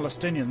by the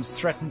Palestinians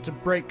threatened to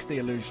break the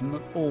illusion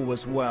that all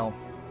was well.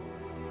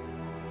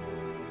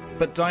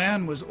 But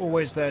Dayan was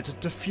always there to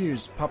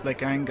diffuse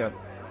public anger.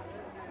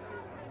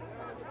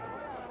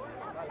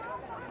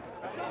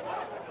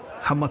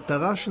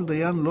 המטרה של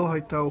דיין לא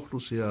הייתה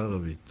האוכלוסייה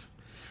הערבית.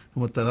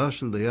 המטרה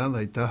של דיין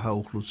הייתה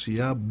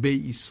האוכלוסייה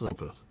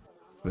בישראל.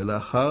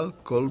 ולאחר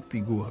כל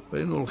פיגוע,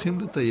 היינו הולכים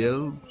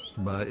לטייל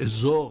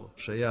באזור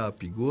שהיה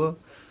הפיגוע.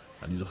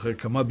 אני זוכר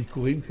כמה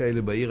ביקורים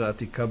כאלה בעיר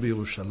העתיקה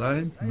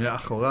בירושלים,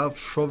 מאחוריו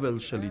שובל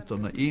של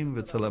עיתונאים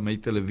וצלמי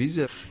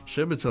טלוויזיה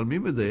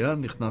שמצלמים את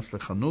דיין, נכנס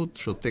לחנות,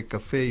 שותה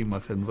קפה עם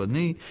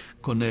החנווני,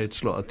 קונה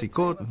אצלו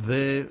עתיקות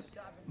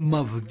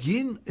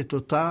ומפגין את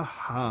אותה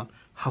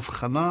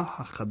ההבחנה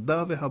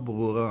החדה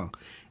והברורה.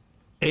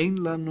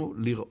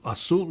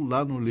 אסור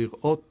לנו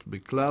לראות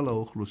בכלל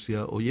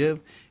האוכלוסייה אויב,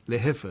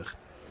 להפך.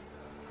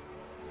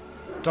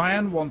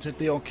 Dayan wanted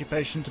the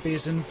occupation to be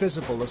as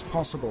invisible as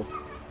possible.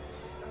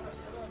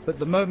 But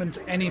the moment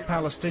any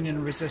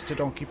Palestinian resisted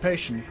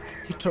occupation,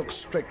 he took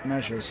strict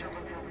measures.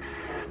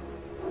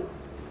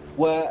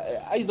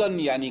 وأيضا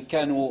يعني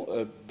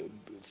كانوا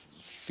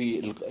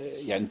في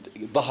يعني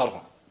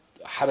ظهر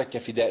حركة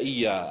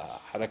فدائية،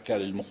 حركة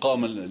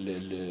للمقاومة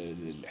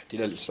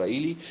للاحتلال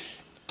الإسرائيلي.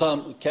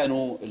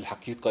 كانوا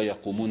الحقيقة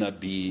يقومون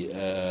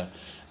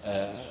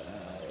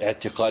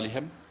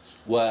باعتقالهم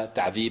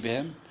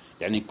وتعذيبهم.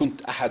 يعني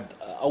كنت أحد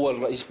أول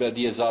رئيس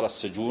بلدية زار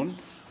السجون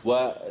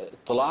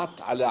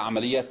وطلعت على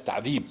عمليات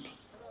تعذيب.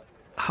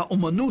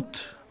 האומנות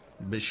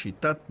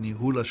בשיטת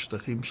ניהול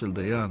השטחים של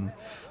דיין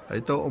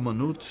הייתה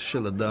אומנות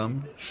של אדם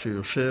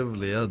שיושב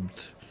ליד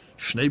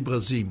שני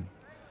ברזים,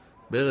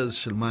 ברז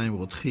של מים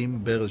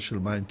רותחים, ברז של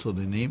מים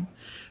צוננים,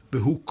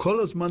 והוא כל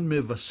הזמן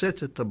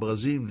מבסט את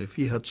הברזים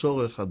לפי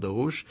הצורך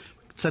הדרוש,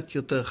 קצת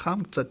יותר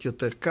חם, קצת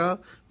יותר קר,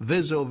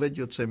 וזה עובד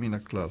יוצא מן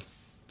הכלל.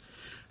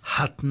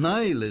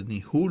 התנאי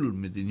לניהול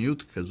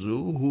מדיניות כזו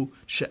הוא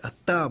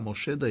שאתה,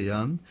 משה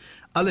דיין,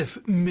 א',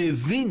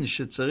 מבין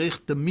שצריך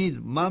תמיד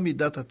מה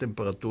מידת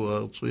הטמפרטורה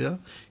הרצויה,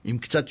 אם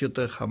קצת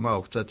יותר חמה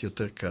או קצת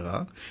יותר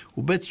קרה,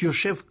 וב',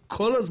 יושב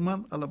כל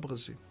הזמן על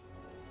הברזים.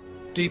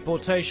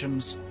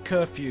 Deportations,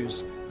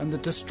 curfews, and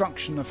the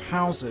destruction of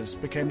houses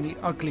became the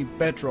ugly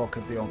bedrock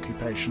of the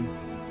occupation.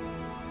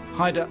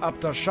 Haider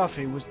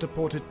Abdel-Shafi was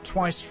deported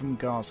twice from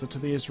Gaza to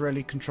the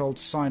Israeli-controlled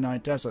Sinai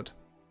Desert.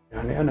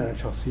 يعني أنا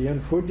شخصياً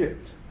فوجئت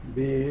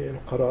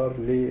بالقرار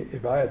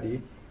لإبعادي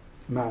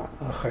مع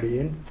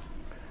آخرين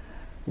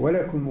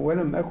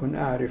ولم أكن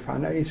أعرف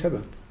عن أي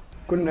سبب.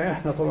 كنا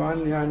إحنا طبعاً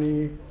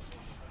يعني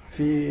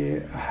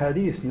في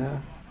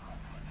أحاديثنا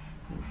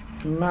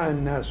مع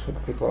الناس في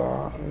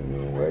القطاع،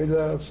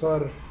 وإذا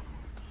صار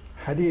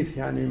حديث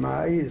يعني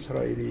مع أي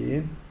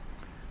إسرائيليين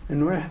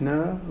إنه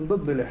إحنا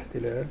ضد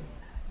الاحتلال،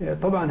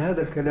 طبعاً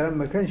هذا الكلام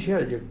ما كانش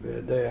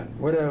يعجب ديان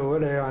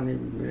ولا يعني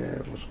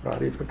مصبر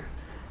عريفة.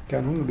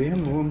 كان هم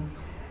بيهمهم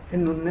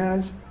إنه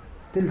الناس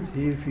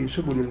تلتهي في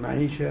سبل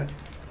المعيشة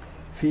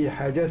في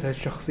حاجاتها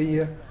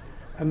الشخصية،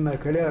 أما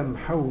كلام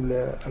حول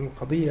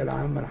القضية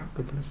العامة الحق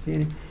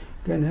الفلسطيني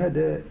كان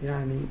هذا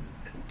يعني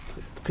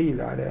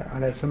ثقيل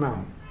على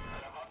سماعهم.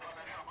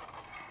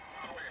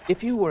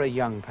 If you were a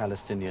young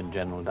Palestinian,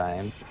 General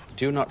Dayan,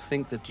 do you not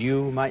think that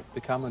you might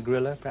become a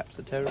guerrilla, perhaps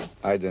a terrorist?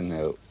 I don't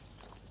know.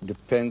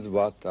 Depends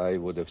what I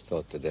would have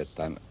thought at that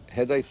time.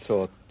 Had I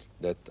thought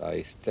that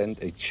I stand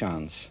a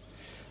chance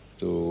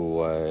to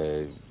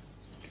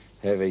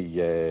have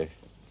a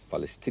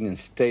Palestinian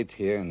state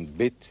here and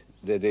beat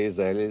the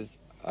Israelis,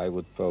 I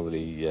would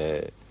probably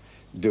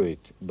do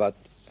it. But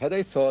had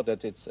I thought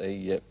that it's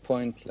a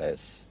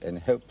pointless and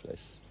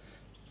helpless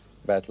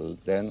battle,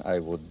 then I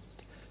would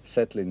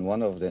settle in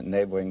one of the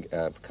neighboring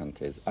Arab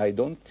countries. I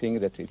don't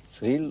think that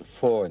it's real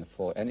foreign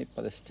for any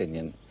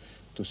Palestinian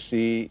to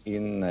see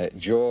in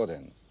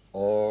Jordan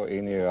or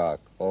in Iraq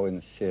or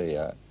in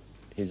Syria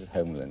his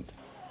homeland.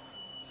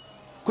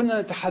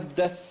 كنا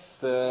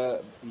نتحدث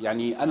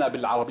يعني أنا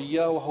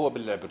بالعربية وهو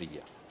بالعبرية،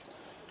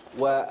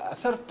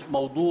 وأثرت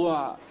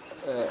موضوع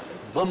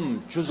ضم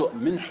جزء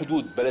من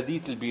حدود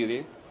بلدية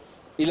البيرة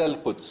إلى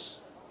القدس،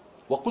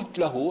 وقلت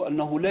له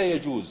أنه لا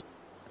يجوز.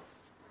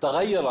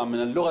 تغير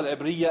من اللغة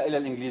العبرية إلى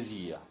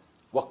الإنجليزية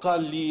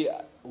وقال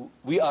لي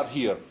we are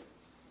here،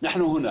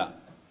 نحن هنا.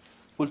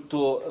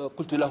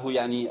 قلت له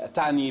يعني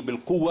تعني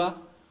بالقوة،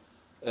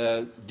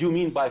 do you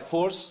mean by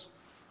force?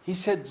 He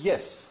said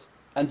yes,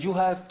 and you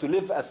have to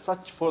live as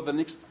such for the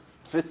next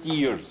 50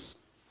 years.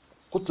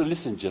 قلت له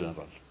listen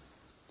general،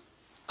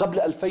 قبل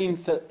 2000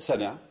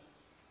 سنة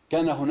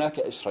كان هناك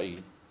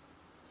إسرائيل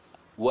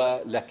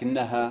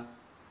ولكنها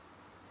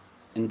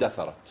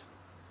اندثرت،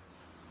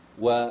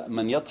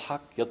 ومن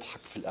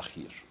يضحك في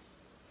الأخير.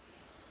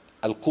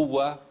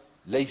 القوة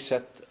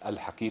ليست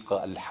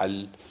الحقيقة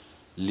الحل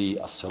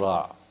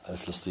للصراع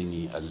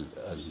الفلسطيني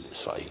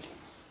الإسرائيلي.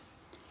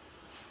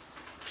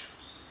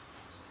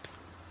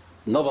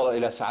 نظر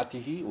إلى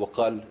ساعته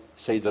وقال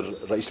سيد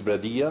رئيس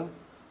البلدية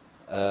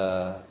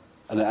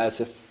أنا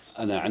آسف،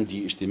 أنا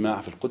عندي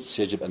اجتماع في القدس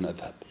يجب أن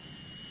أذهب.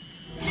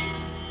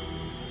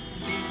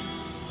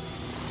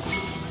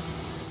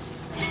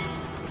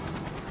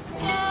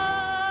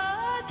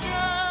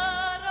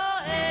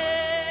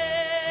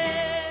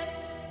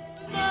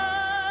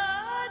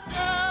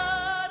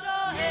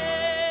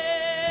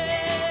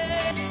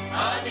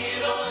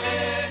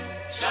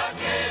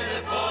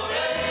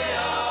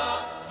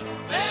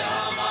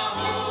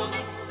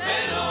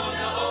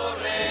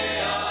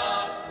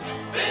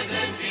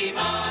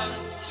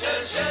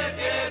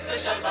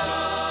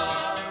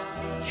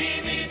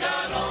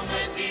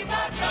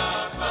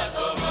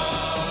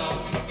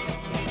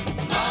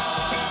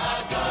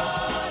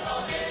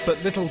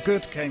 But little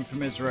good came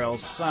from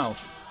Israel's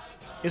south.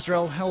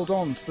 Israel held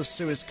on to the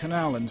Suez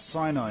Canal in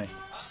Sinai,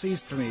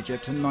 seized from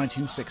Egypt in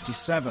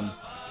 1967.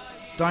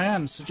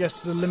 Dayan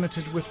suggested a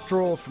limited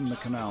withdrawal from the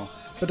canal,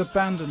 but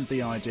abandoned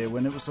the idea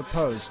when it was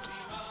opposed.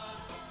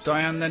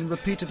 Dayan then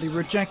repeatedly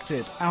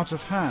rejected, out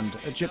of hand,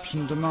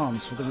 Egyptian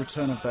demands for the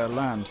return of their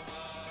land.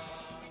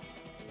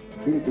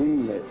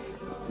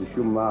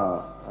 משום מה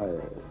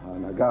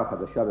ההנהגה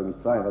החדשה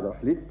במצרים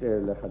החליט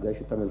לחדש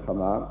את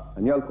המלחמה,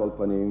 אני על כל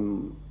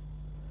פנים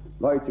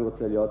לא הייתי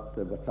רוצה להיות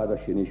בצד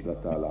השני של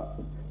התעלה.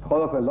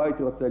 בכל אופן לא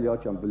הייתי רוצה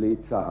להיות שם בלי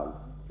צה"ל.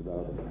 תודה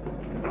רבה.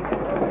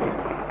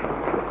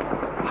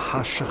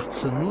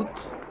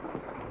 השחצנות,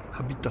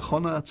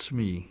 הביטחון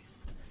העצמי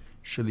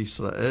של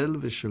ישראל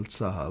ושל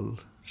צה"ל,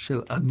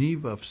 של אני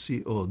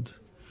ואפסי עוד,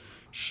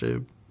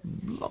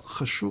 לא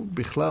חשוב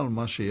בכלל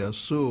מה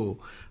שיעשו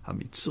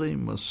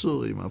המצרים,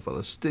 הסורים,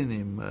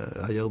 הפלסטינים,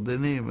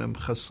 הירדנים, הם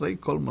חסרי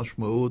כל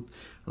משמעות,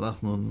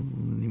 אנחנו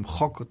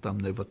נמחוק אותם,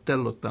 נבטל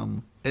אותם,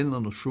 אין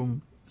לנו שום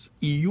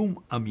איום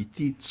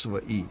אמיתי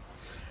צבאי.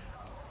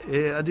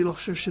 אני לא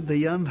חושב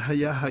שדיין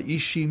היה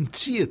האיש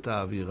שהמציא את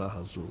האווירה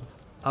הזו,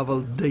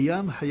 אבל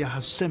דיין היה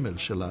הסמל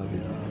של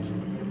האווירה הזו.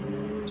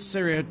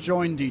 Syria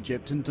joined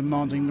Egypt in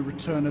demanding the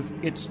return of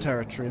its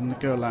territory in the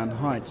Golan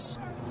Heights.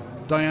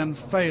 Dayan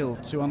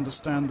failed to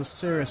understand the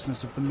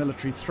seriousness of the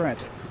military threat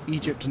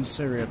Egypt and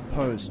Syria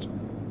posed.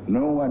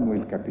 No one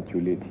will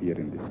capitulate here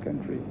in this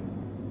country.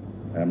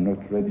 I am not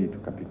ready to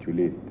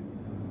capitulate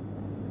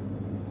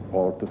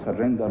or to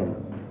surrender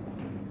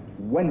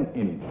 1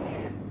 inch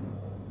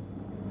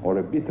or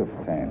a bit of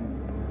sand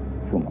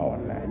from our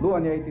land. לו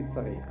אני הייתי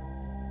צריך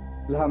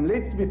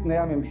להמליץ בפני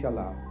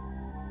הממשלה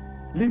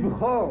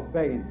לבחור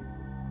בין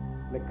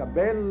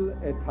לקבל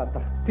את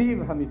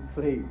התכתיב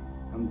המצרי,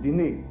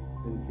 המדיני,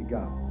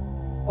 לנסיגה,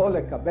 או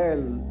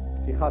לקבל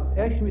פתיחת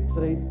אש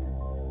מצרית,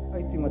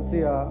 הייתי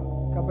מציע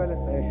לקבל את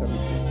האש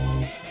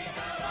המצרית.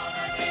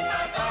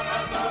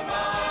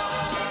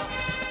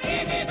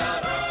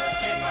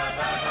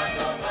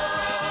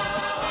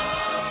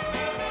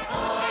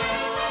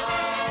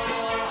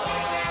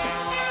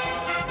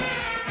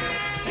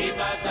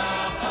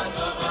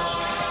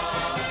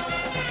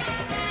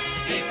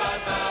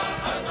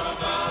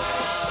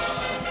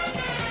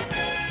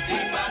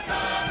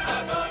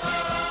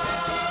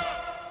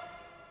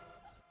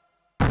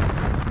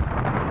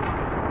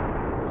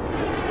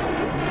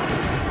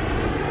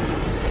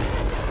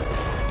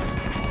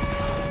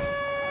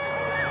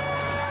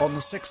 On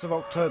the 6th of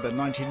October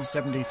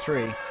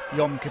 1973,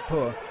 Yom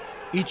Kippur,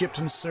 Egypt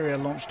and Syria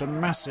launched a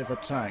massive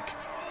attack.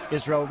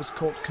 Israel was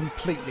caught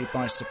completely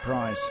by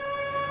surprise.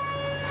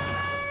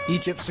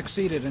 Egypt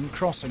succeeded in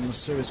crossing the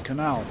Suez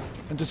Canal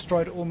and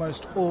destroyed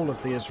almost all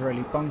of the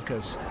Israeli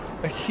bunkers,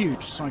 a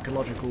huge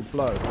psychological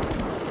blow.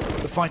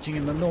 The fighting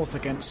in the north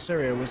against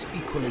Syria was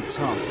equally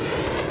tough.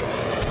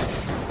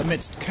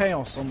 Amidst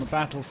chaos on the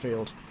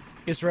battlefield,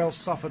 Israel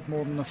suffered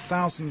more than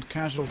 1,000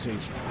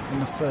 casualties in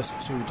the first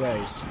 2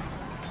 days.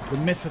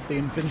 The myth of the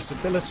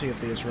invincibility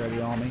of the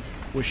Israeli army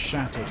was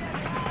shattered.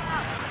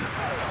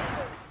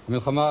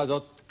 המלחמה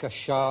הזאת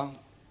קשה,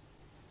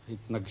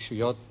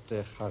 התנגשויות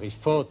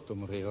חריפות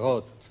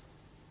ומרירות,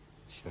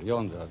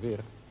 שריון ואוויר.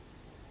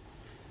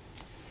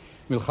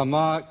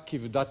 מלחמה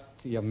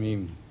כבדת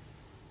ימים,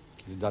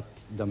 כבדת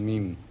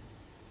דמים.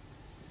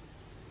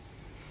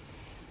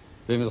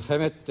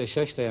 במלחמת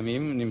ששת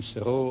הימים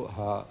נמסרו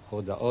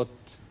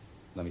ההודעות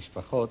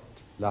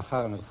למשפחות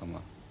לאחר המלחמה.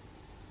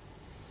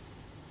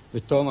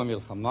 בתום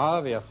המלחמה,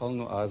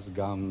 ויכולנו אז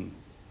גם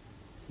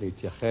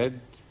להתייחד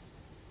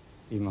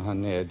עם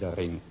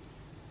הנעדרים.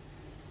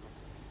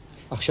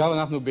 עכשיו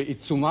אנחנו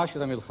בעיצומה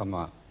של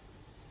המלחמה,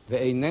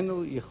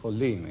 ואיננו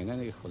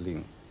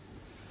יכולים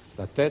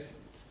לתת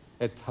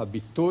את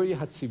הביטוי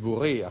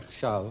הציבורי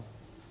עכשיו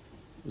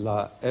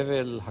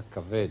לאבל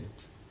הכבד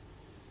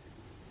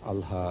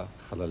על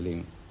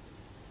החללים.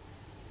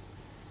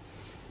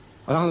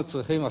 אנחנו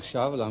צריכים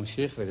עכשיו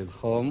להמשיך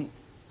וללחום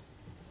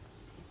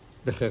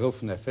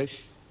בחירוף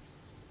נפש,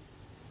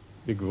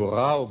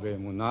 בגבורה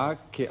ובאמונה,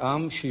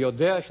 כעם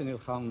שיודע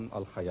שנלחם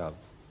על חייו,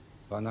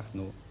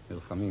 ואנחנו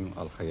נלחמים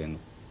על חיינו.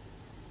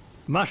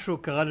 משהו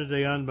קרה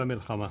לדיין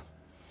במלחמה.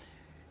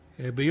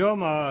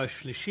 ביום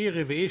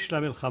השלישי-רביעי של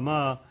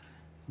המלחמה,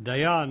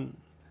 דיין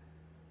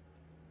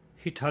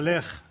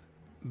התהלך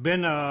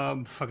בין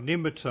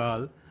המפקדים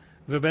בצה"ל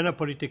ובין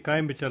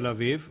הפוליטיקאים בתל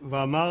אביב,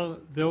 ואמר,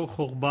 זהו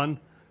חורבן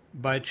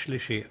בית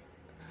שלישי.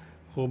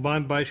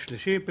 חורבן בית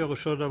שלישי,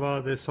 פירושו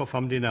דבר, זה סוף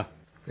המדינה.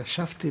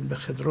 ישבתי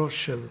בחדרו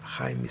של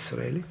חיים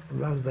ישראלי,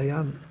 ואז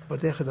דיין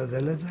פותח את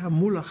הדלת, זה היה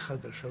מול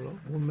החדר שלו.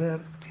 הוא אומר,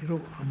 תראו,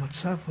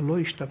 המצב לא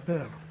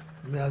השתפר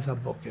מאז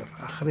הבוקר,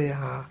 אחרי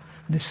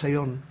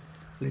הניסיון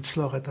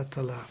לצלוח את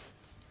התלה.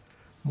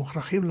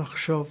 מוכרחים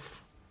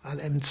לחשוב על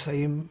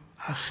אמצעים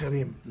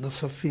אחרים,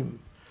 נוספים,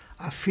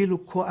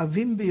 אפילו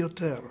כואבים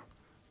ביותר.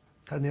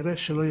 כנראה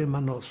שלא יהיה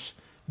מנוס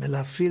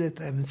מלהפעיל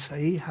את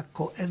האמצעי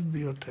הכואב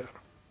ביותר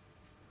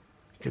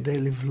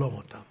כדי לבלום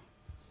אותם.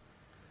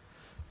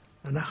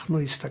 אנחנו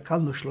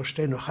הסתכלנו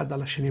שלושתנו אחד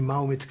על השני מה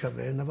הוא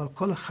מתכוון, אבל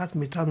כל אחד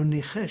מאיתנו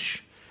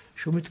ניחש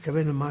שהוא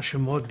מתכוון למשהו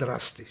מאוד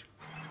דרסטי.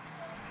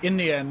 In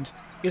the end,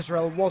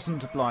 Israel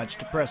wasn't obliged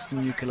to press the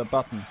nuclear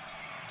button.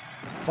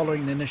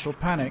 Following the initial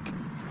panic,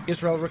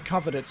 Israel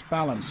recovered its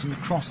balance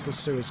and crossed the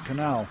Suez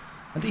Canal,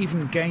 and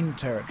even gained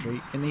territory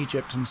in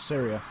Egypt and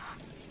Syria.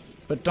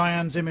 But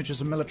Dayan's image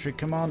as a military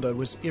commander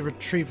was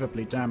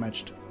irretrievably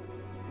damaged.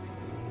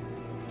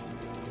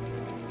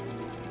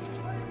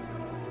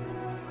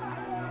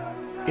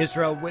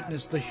 Israel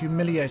witnessed the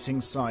humiliating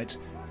sight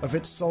of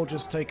its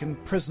soldiers taken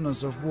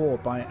prisoners of war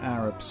by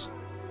Arabs.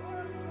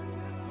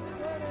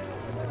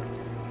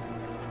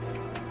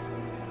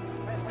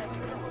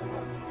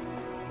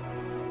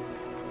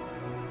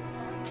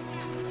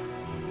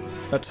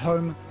 At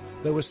home,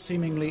 there were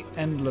seemingly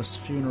endless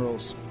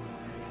funerals.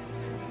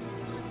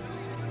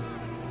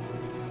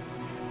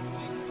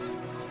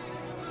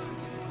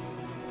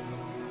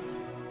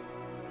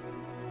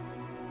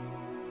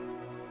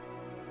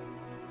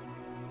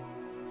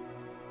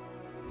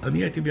 אני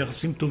הייתי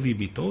ביחסים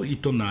טובים איתו,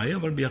 עיתונאי,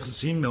 אבל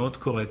ביחסים מאוד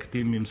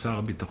קורקטיים עם שר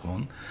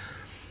הביטחון.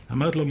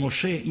 אמרת לו,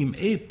 משה, אם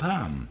אי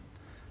פעם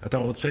אתה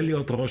רוצה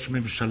להיות ראש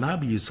ממשלה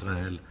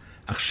בישראל,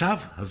 עכשיו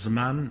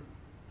הזמן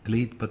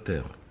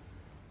להתפטר.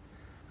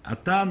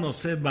 אתה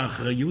נושא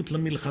באחריות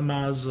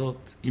למלחמה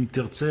הזאת, אם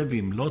תרצה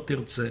ואם לא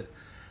תרצה.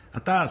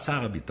 אתה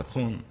שר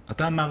הביטחון,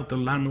 אתה אמרת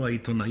לנו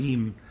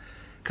העיתונאים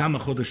כמה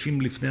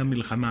חודשים לפני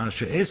המלחמה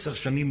ש10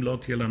 שנים לא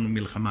תהיה לנו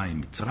מלחמה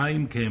עם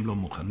מצרים כי הם לא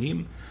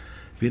מוכנים,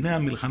 והנה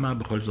המלחמה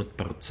בכל זאת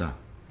פרצה.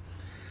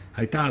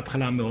 הייתה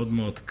התחלה מאוד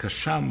מאוד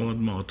קשה, מאוד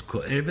מאוד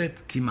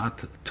כואבת,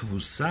 כמעט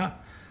תבוסה.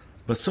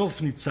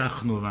 בסוף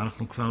ניצחנו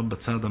ואנחנו כבר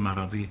בצד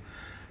המערבי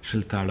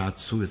של תעלת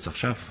סואץ.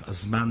 עכשיו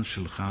הזמן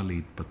שלך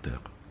להתפטר.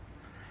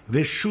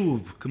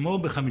 ושוב, כמו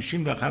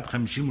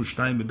ב-51-52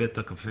 בבית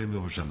הקפה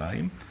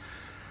בירושלים,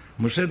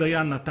 משה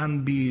דיין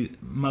נתן בי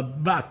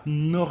מבט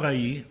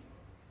נוראי,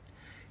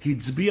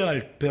 הצביע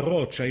על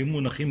פירות שהיו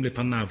מונחים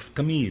לפניו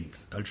תמיד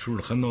על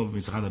שולחנו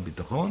במשרד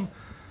הביטחון,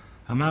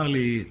 אמר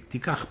לי,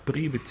 תיקח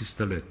פרי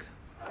ותסתלק.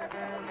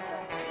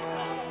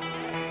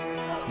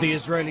 The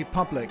Israeli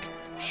public,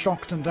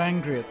 shocked and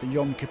angry at the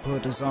Yom Kippur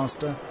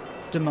disaster,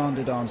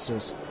 demanded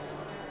answers.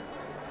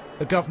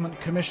 A government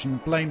commission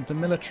blamed the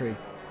military,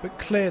 but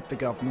cleared the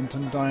government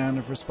and Dayan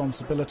of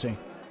responsibility.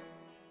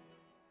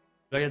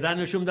 לא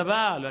ידענו שום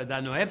דבר, לא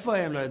ידענו איפה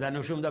הם, לא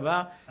ידענו שום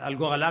דבר על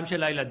גורלם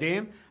של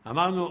הילדים.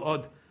 אמרנו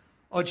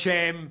עוד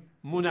שהם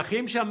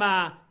מונחים שם,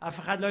 אף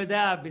אחד לא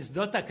יודע,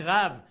 בשדות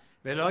הקרב,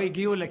 ולא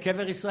הגיעו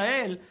לקבר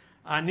ישראל.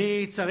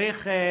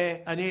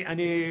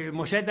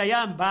 משה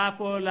דיין בא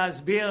פה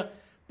להסביר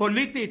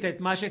פוליטית את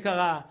מה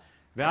שקרה.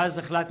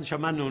 ואז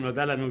שמענו,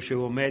 נודע לנו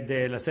שהוא עומד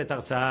לשאת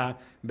הרצאה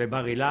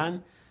בבר אילן,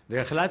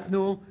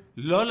 והחלטנו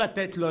לא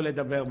לתת לו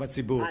לדבר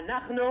בציבור.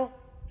 אנחנו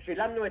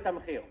שילמנו את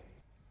המחיר.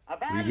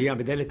 הוא הגיע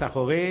בדלת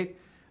אחורית,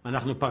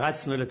 אנחנו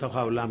פרצנו לתוך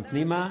האולם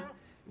פנימה,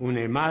 הוא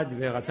נעמד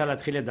ורצה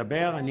להתחיל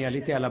לדבר, אני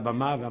עליתי על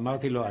הבמה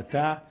ואמרתי לו,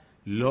 אתה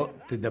לא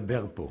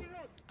תדבר פה.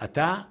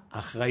 אתה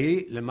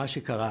אחראי למה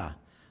שקרה.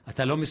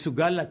 אתה לא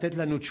מסוגל לתת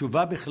לנו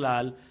תשובה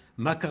בכלל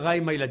מה קרה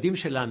עם הילדים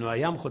שלנו,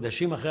 הים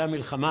חודשים אחרי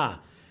המלחמה.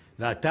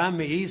 ואתה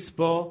מעיז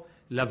פה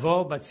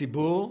לבוא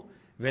בציבור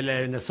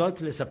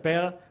ולנסות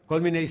לספר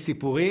כל מיני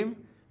סיפורים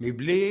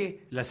מבלי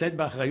לשאת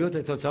באחריות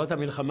לתוצאות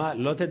המלחמה,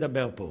 לא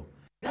תדבר פה.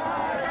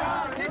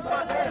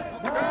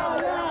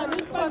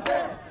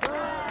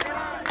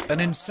 An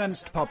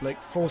incensed public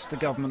forced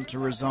the government to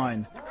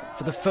resign,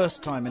 for the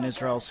first time in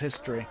Israel's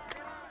history.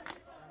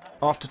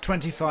 After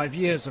 25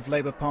 years of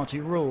Labour Party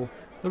rule,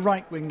 the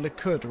right-wing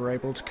Likud were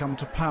able to come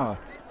to power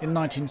in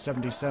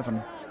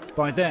 1977.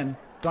 By then,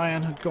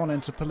 Dayan had gone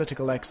into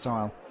political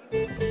exile.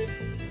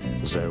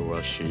 זהו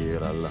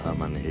השיר על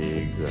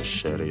המנהיג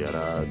אשר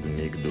ירד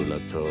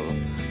מגדולתו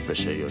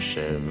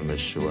ושיושב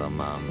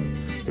משועמם,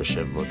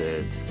 יושב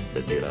בודד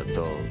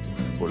בדירתו.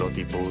 הוא לא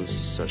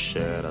טיפוס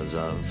אשר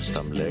עזב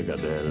סתם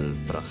לגדל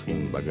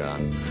פרחים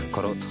בגן.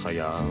 קורות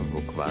חייו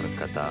הוא כבר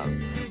כתב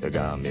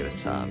וגם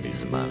ירצה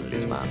מזמן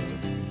לזמן.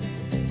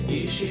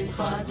 איש עם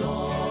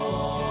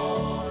חזון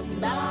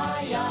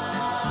דיין,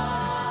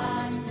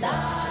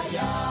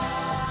 דיין.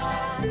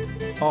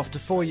 After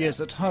 4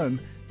 years at home,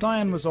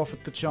 Dayan was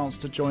offered the chance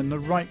to join the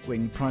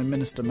right-wing Prime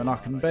Minister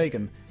Menachem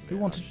Begin, who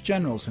wanted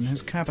generals in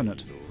his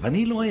cabinet.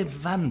 ואני לא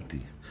הבנתי.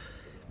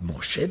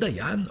 משה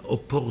דיין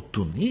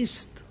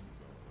אופורטוניסט?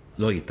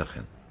 לא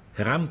ייתכן.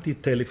 הרמתי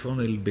טלפון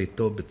אל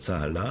ביתו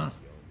בצהלה,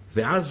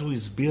 ואז הוא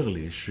הסביר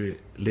לי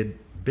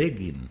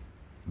שלבגין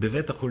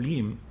בבית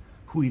החולים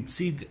הוא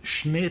הציג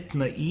 2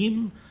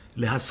 תנאים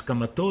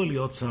להסכמתו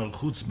להיות שר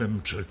חוץ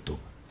בממשלתו.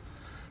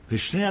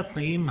 ושני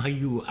התנאים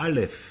היו,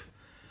 א',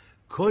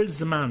 כל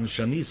זמן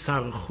שאני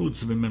שר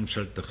חוץ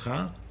בממשלתך,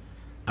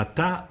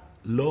 אתה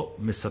לא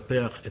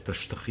מספח את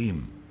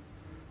השטחים,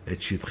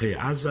 את שטחי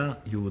עזה,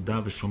 יהודה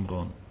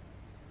ושומרון.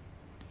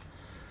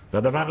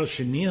 והדבר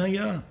השני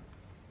היה,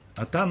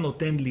 אתה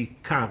נותן לי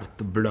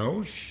קארט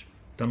בלאנש,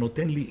 אתה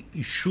נותן לי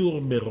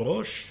אישור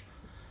מראש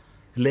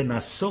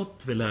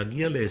לנסות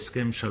ולהגיע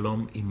להסכם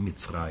שלום עם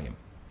מצרים.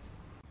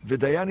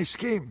 ודיין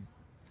הסכים,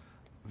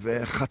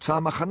 וחצה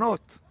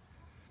מחנות,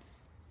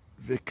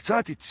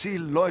 וקצת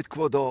הציל לא את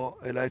כבודו,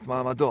 אלא את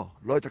מעמדו,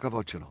 לא את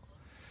הכבוד שלו.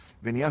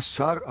 ונהיה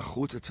שר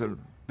החוץ אצל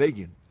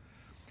בגין.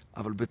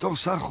 אבל בתור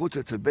שר החוץ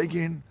אצל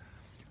בגין,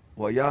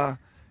 הוא היה,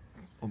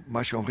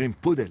 מה שאומרים,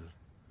 פודל.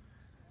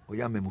 הוא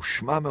היה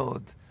ממושמע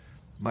מאוד.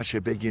 מה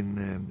שבגין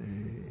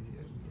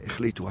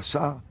החליט הוא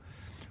עשה.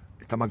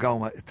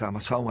 את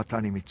המשא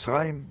ומתן עם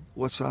מצרים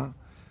הוא עשה.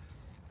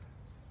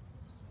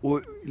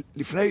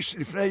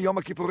 לפני יום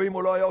הכיפורים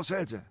הוא לא היה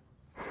עושה את זה.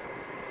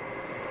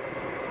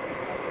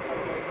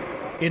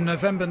 In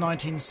November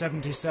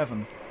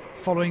 1977,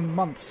 following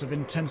months of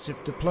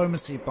intensive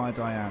diplomacy by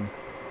Dayan,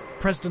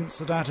 President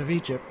Sadat of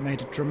Egypt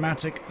made a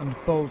dramatic and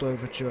bold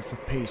overture for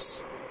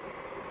peace.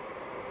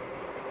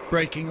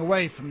 Breaking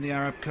away from the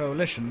Arab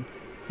coalition,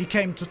 he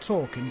came to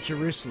talk in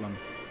Jerusalem.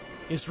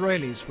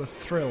 Israelis were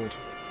thrilled.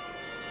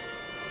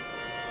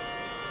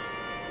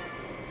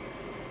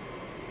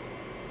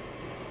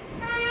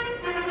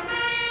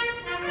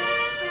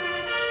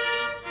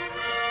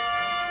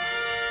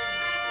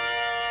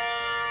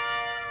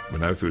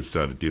 When I first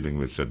started dealing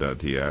with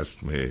Sadat, he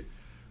asked me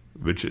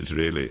which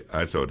Israeli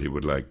I thought he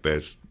would like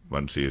best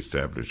once he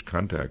established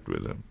contact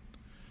with him.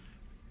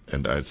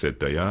 And I said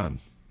Dayan.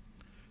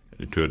 And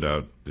it turned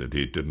out that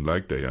he didn't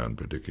like Dayan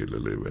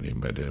particularly when he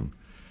met him.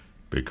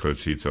 because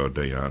he thought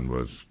Dayan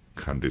was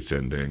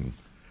condescending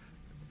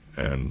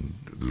and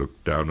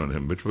looked down on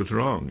him, which was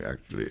wrong,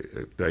 actually.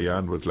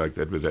 Dayan was like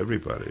that with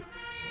everybody.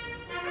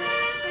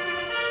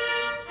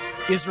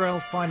 Israel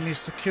finally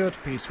secured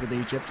peace with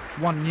Egypt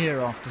 1 year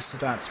after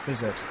Sadat's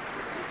visit.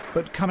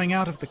 But coming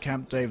out of the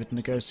Camp David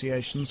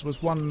negotiations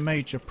was one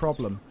major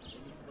problem.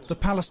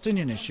 The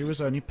Palestinian issue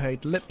was only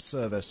paid lip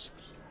service.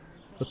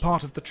 The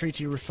part of the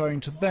treaty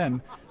referring to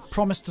them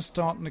promised to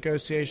start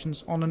negotiations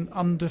on an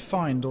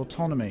undefined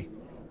autonomy.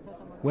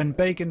 When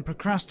Begin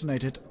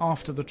procrastinated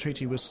after the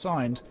treaty was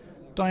signed,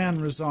 Dayan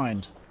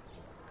resigned.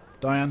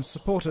 Dayan's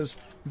supporters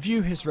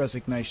view his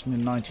resignation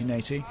in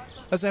 1980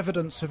 as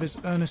evidence of his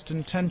earnest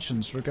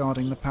intentions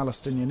regarding the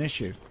Palestinian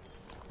issue.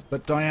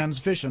 But Dayan's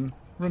vision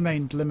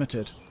remained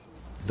limited.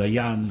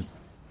 דיין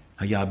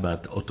היה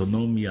בעד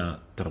אוטונומיה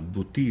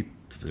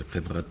תרבותית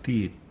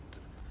וחברתית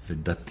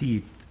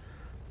ודתית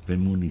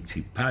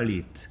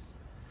ומוניציפלית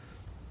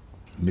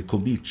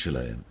מקומית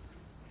שלהם.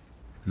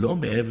 לא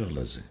מעבר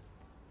לזה.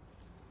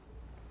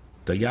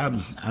 דיין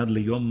עד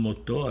ליום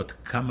מותו, עד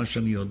כמה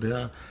שאני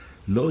יודע,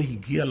 לא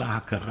הגיע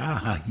להכרה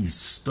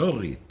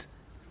ההיסטורית,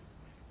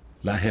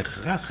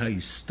 להכרח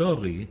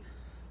ההיסטורי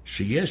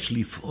שיש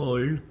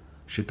לפעול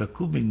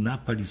שתקום מדינה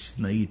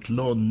פלסטינאית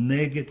לא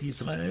נגד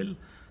ישראל,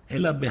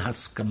 אלא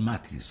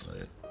בהסכמת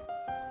ישראל.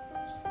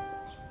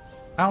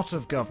 Out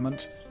of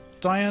government,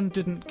 Dayan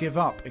didn't give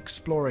up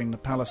exploring the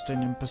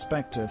Palestinian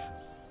perspective,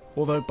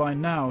 although by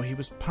now he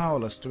was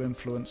powerless to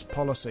influence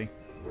policy.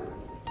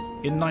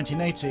 In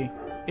 1980,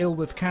 ill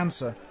with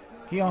cancer,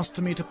 he asked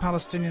to meet a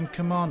Palestinian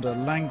commander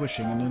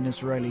languishing in an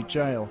Israeli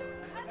jail,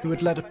 who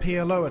had led a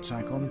PLO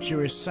attack on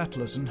Jewish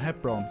settlers in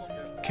Hebron,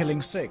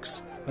 killing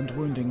 6 and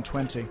wounding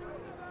 20.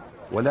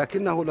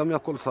 ولكنه لم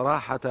يقل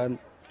صراحة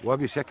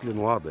وبشكل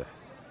واضح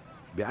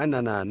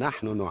بأننا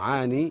نحن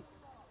نعاني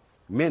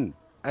من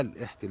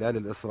الاحتلال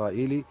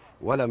الإسرائيلي،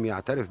 ولم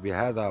يعترف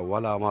بهذا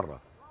ولا مرة.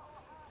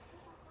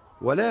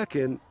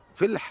 ولكن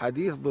في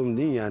الحديث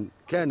ضمنيا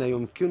كان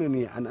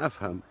يمكنني أن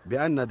أفهم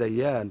بأن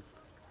ديان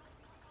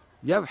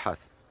يبحث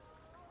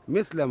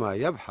مثلما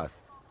يبحث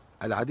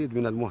العديد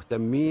من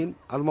المهتمين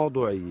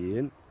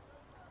الموضوعيين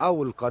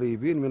أو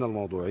القريبين من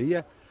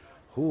الموضوعية،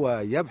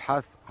 هو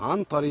يبحث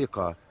عن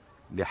طريقة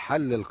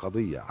لحل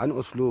القضية، عن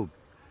أسلوب،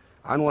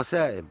 عن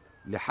وسائل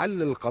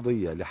لحل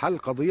القضية، لحل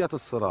قضية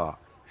الصراع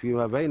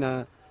فيما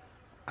بين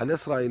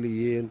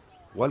الإسرائيليين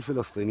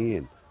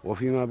والفلسطينيين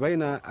وفيما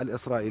بين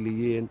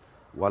الإسرائيليين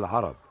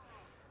والعرب.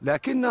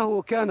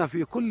 لكنه كان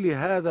في كل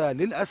هذا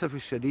للأسف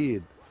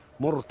الشديد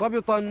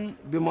مرتبطا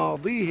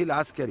بماضيه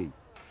العسكري،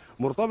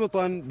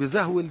 مرتبطا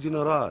بزهو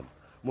الجنرال،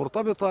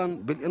 مرتبطا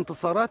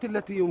بالانتصارات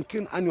التي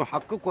يمكن أن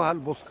يحققها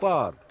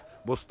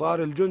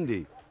بسطار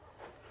الجندي.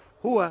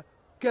 هو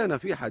كان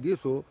في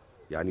حديثه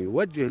يعني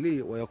يوجه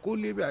لي ويقول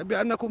لي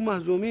بأنكم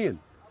مهزومين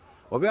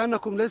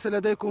وبأنكم ليس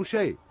لديكم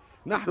شيء،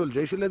 نحن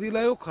الجيش الذي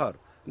لا يقهر،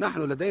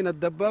 نحن لدينا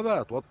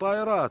الدبابات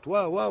والطائرات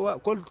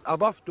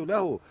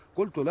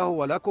قلت له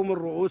ولكم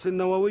الرؤوس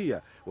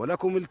النووية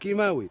ولكم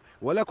الكيماوي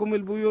ولكم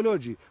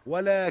البيولوجي،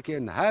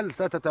 ولكن هل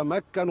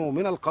ستتمكنوا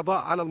من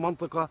القضاء على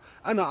المنطقة؟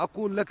 أنا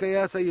أقول لك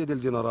يا سيد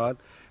الجنرال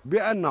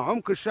بأن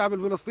عمق الشعب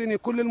الفلسطيني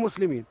كل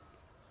المسلمين،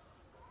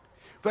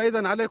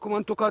 فإذا عليكم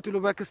أن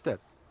تقاتلوا باكستان.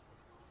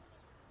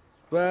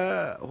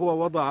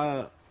 فهو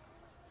وضع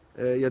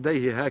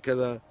يديه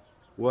هكذا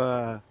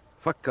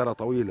وفكر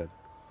طويلا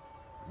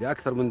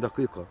لأكثر من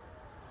دقيقة.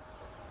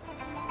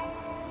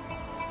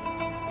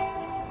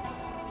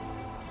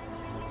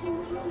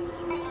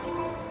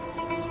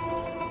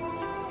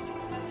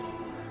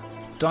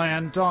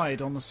 Dayan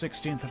died on the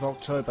 16th of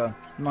October,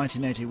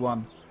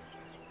 1981.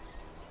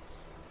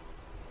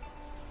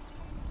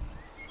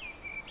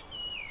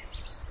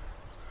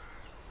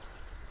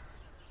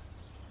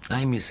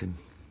 I miss him.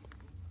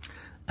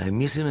 I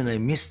miss him and I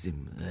missed him.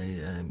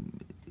 I'm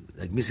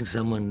like missing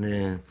someone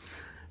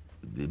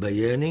by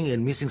yearning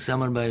and missing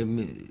someone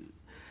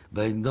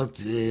by not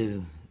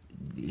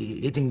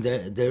hitting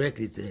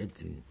directly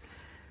at.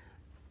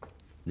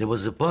 There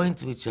was a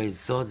point which I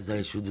thought that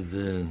I should have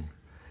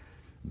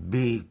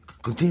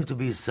continue to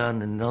be his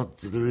son and not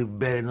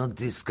rebel, not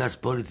discuss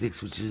politics,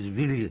 which is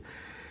really.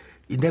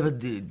 He never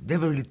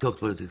really talked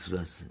politics to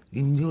us.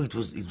 He knew it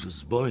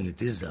was boring.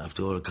 It is,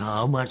 after all.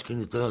 How much can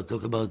you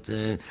talk about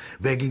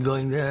begging,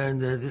 going there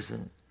and this?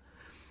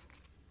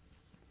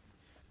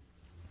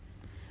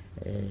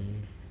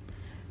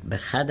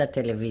 באחד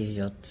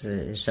הטלוויזיות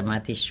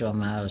שמעתי שהוא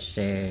אמר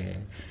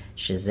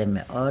שזה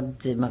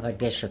מאוד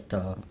מרגש אותו,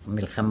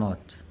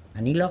 מלחמות.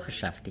 אני לא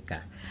חשבתי כך,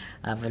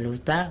 אבל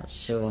עובדה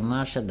שהוא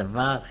אמר שהדבר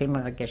הכי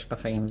מרגש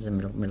בחיים זה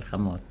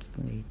מלחמות.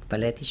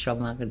 התפלאתי שהוא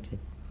אמר את זה.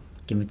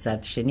 כי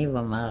מצד שני הוא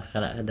אמר,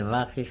 הדבר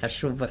הכי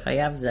חשוב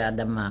בחייו זה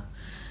האדמה.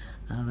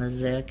 אבל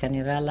זה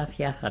כנראה הלך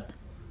יחד.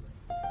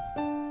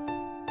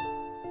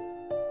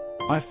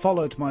 I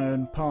followed my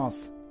own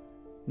path,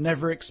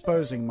 never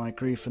exposing my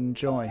grief and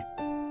joy.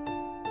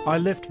 I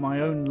lived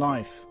my own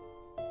life.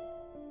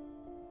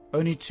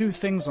 Only 2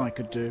 things I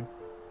could do: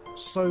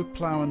 sow,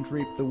 plough and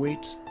reap the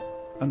wheat,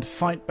 and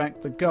fight back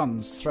the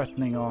guns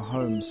threatening our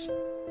homes.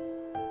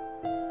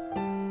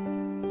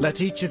 Let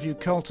each of you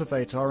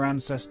cultivate our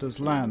ancestors'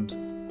 land,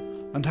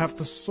 and have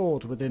the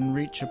sword within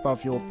reach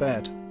above your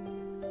bed.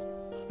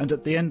 And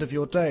at the end of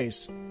your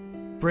days,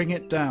 bring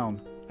it down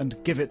and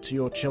give it to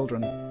your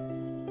children.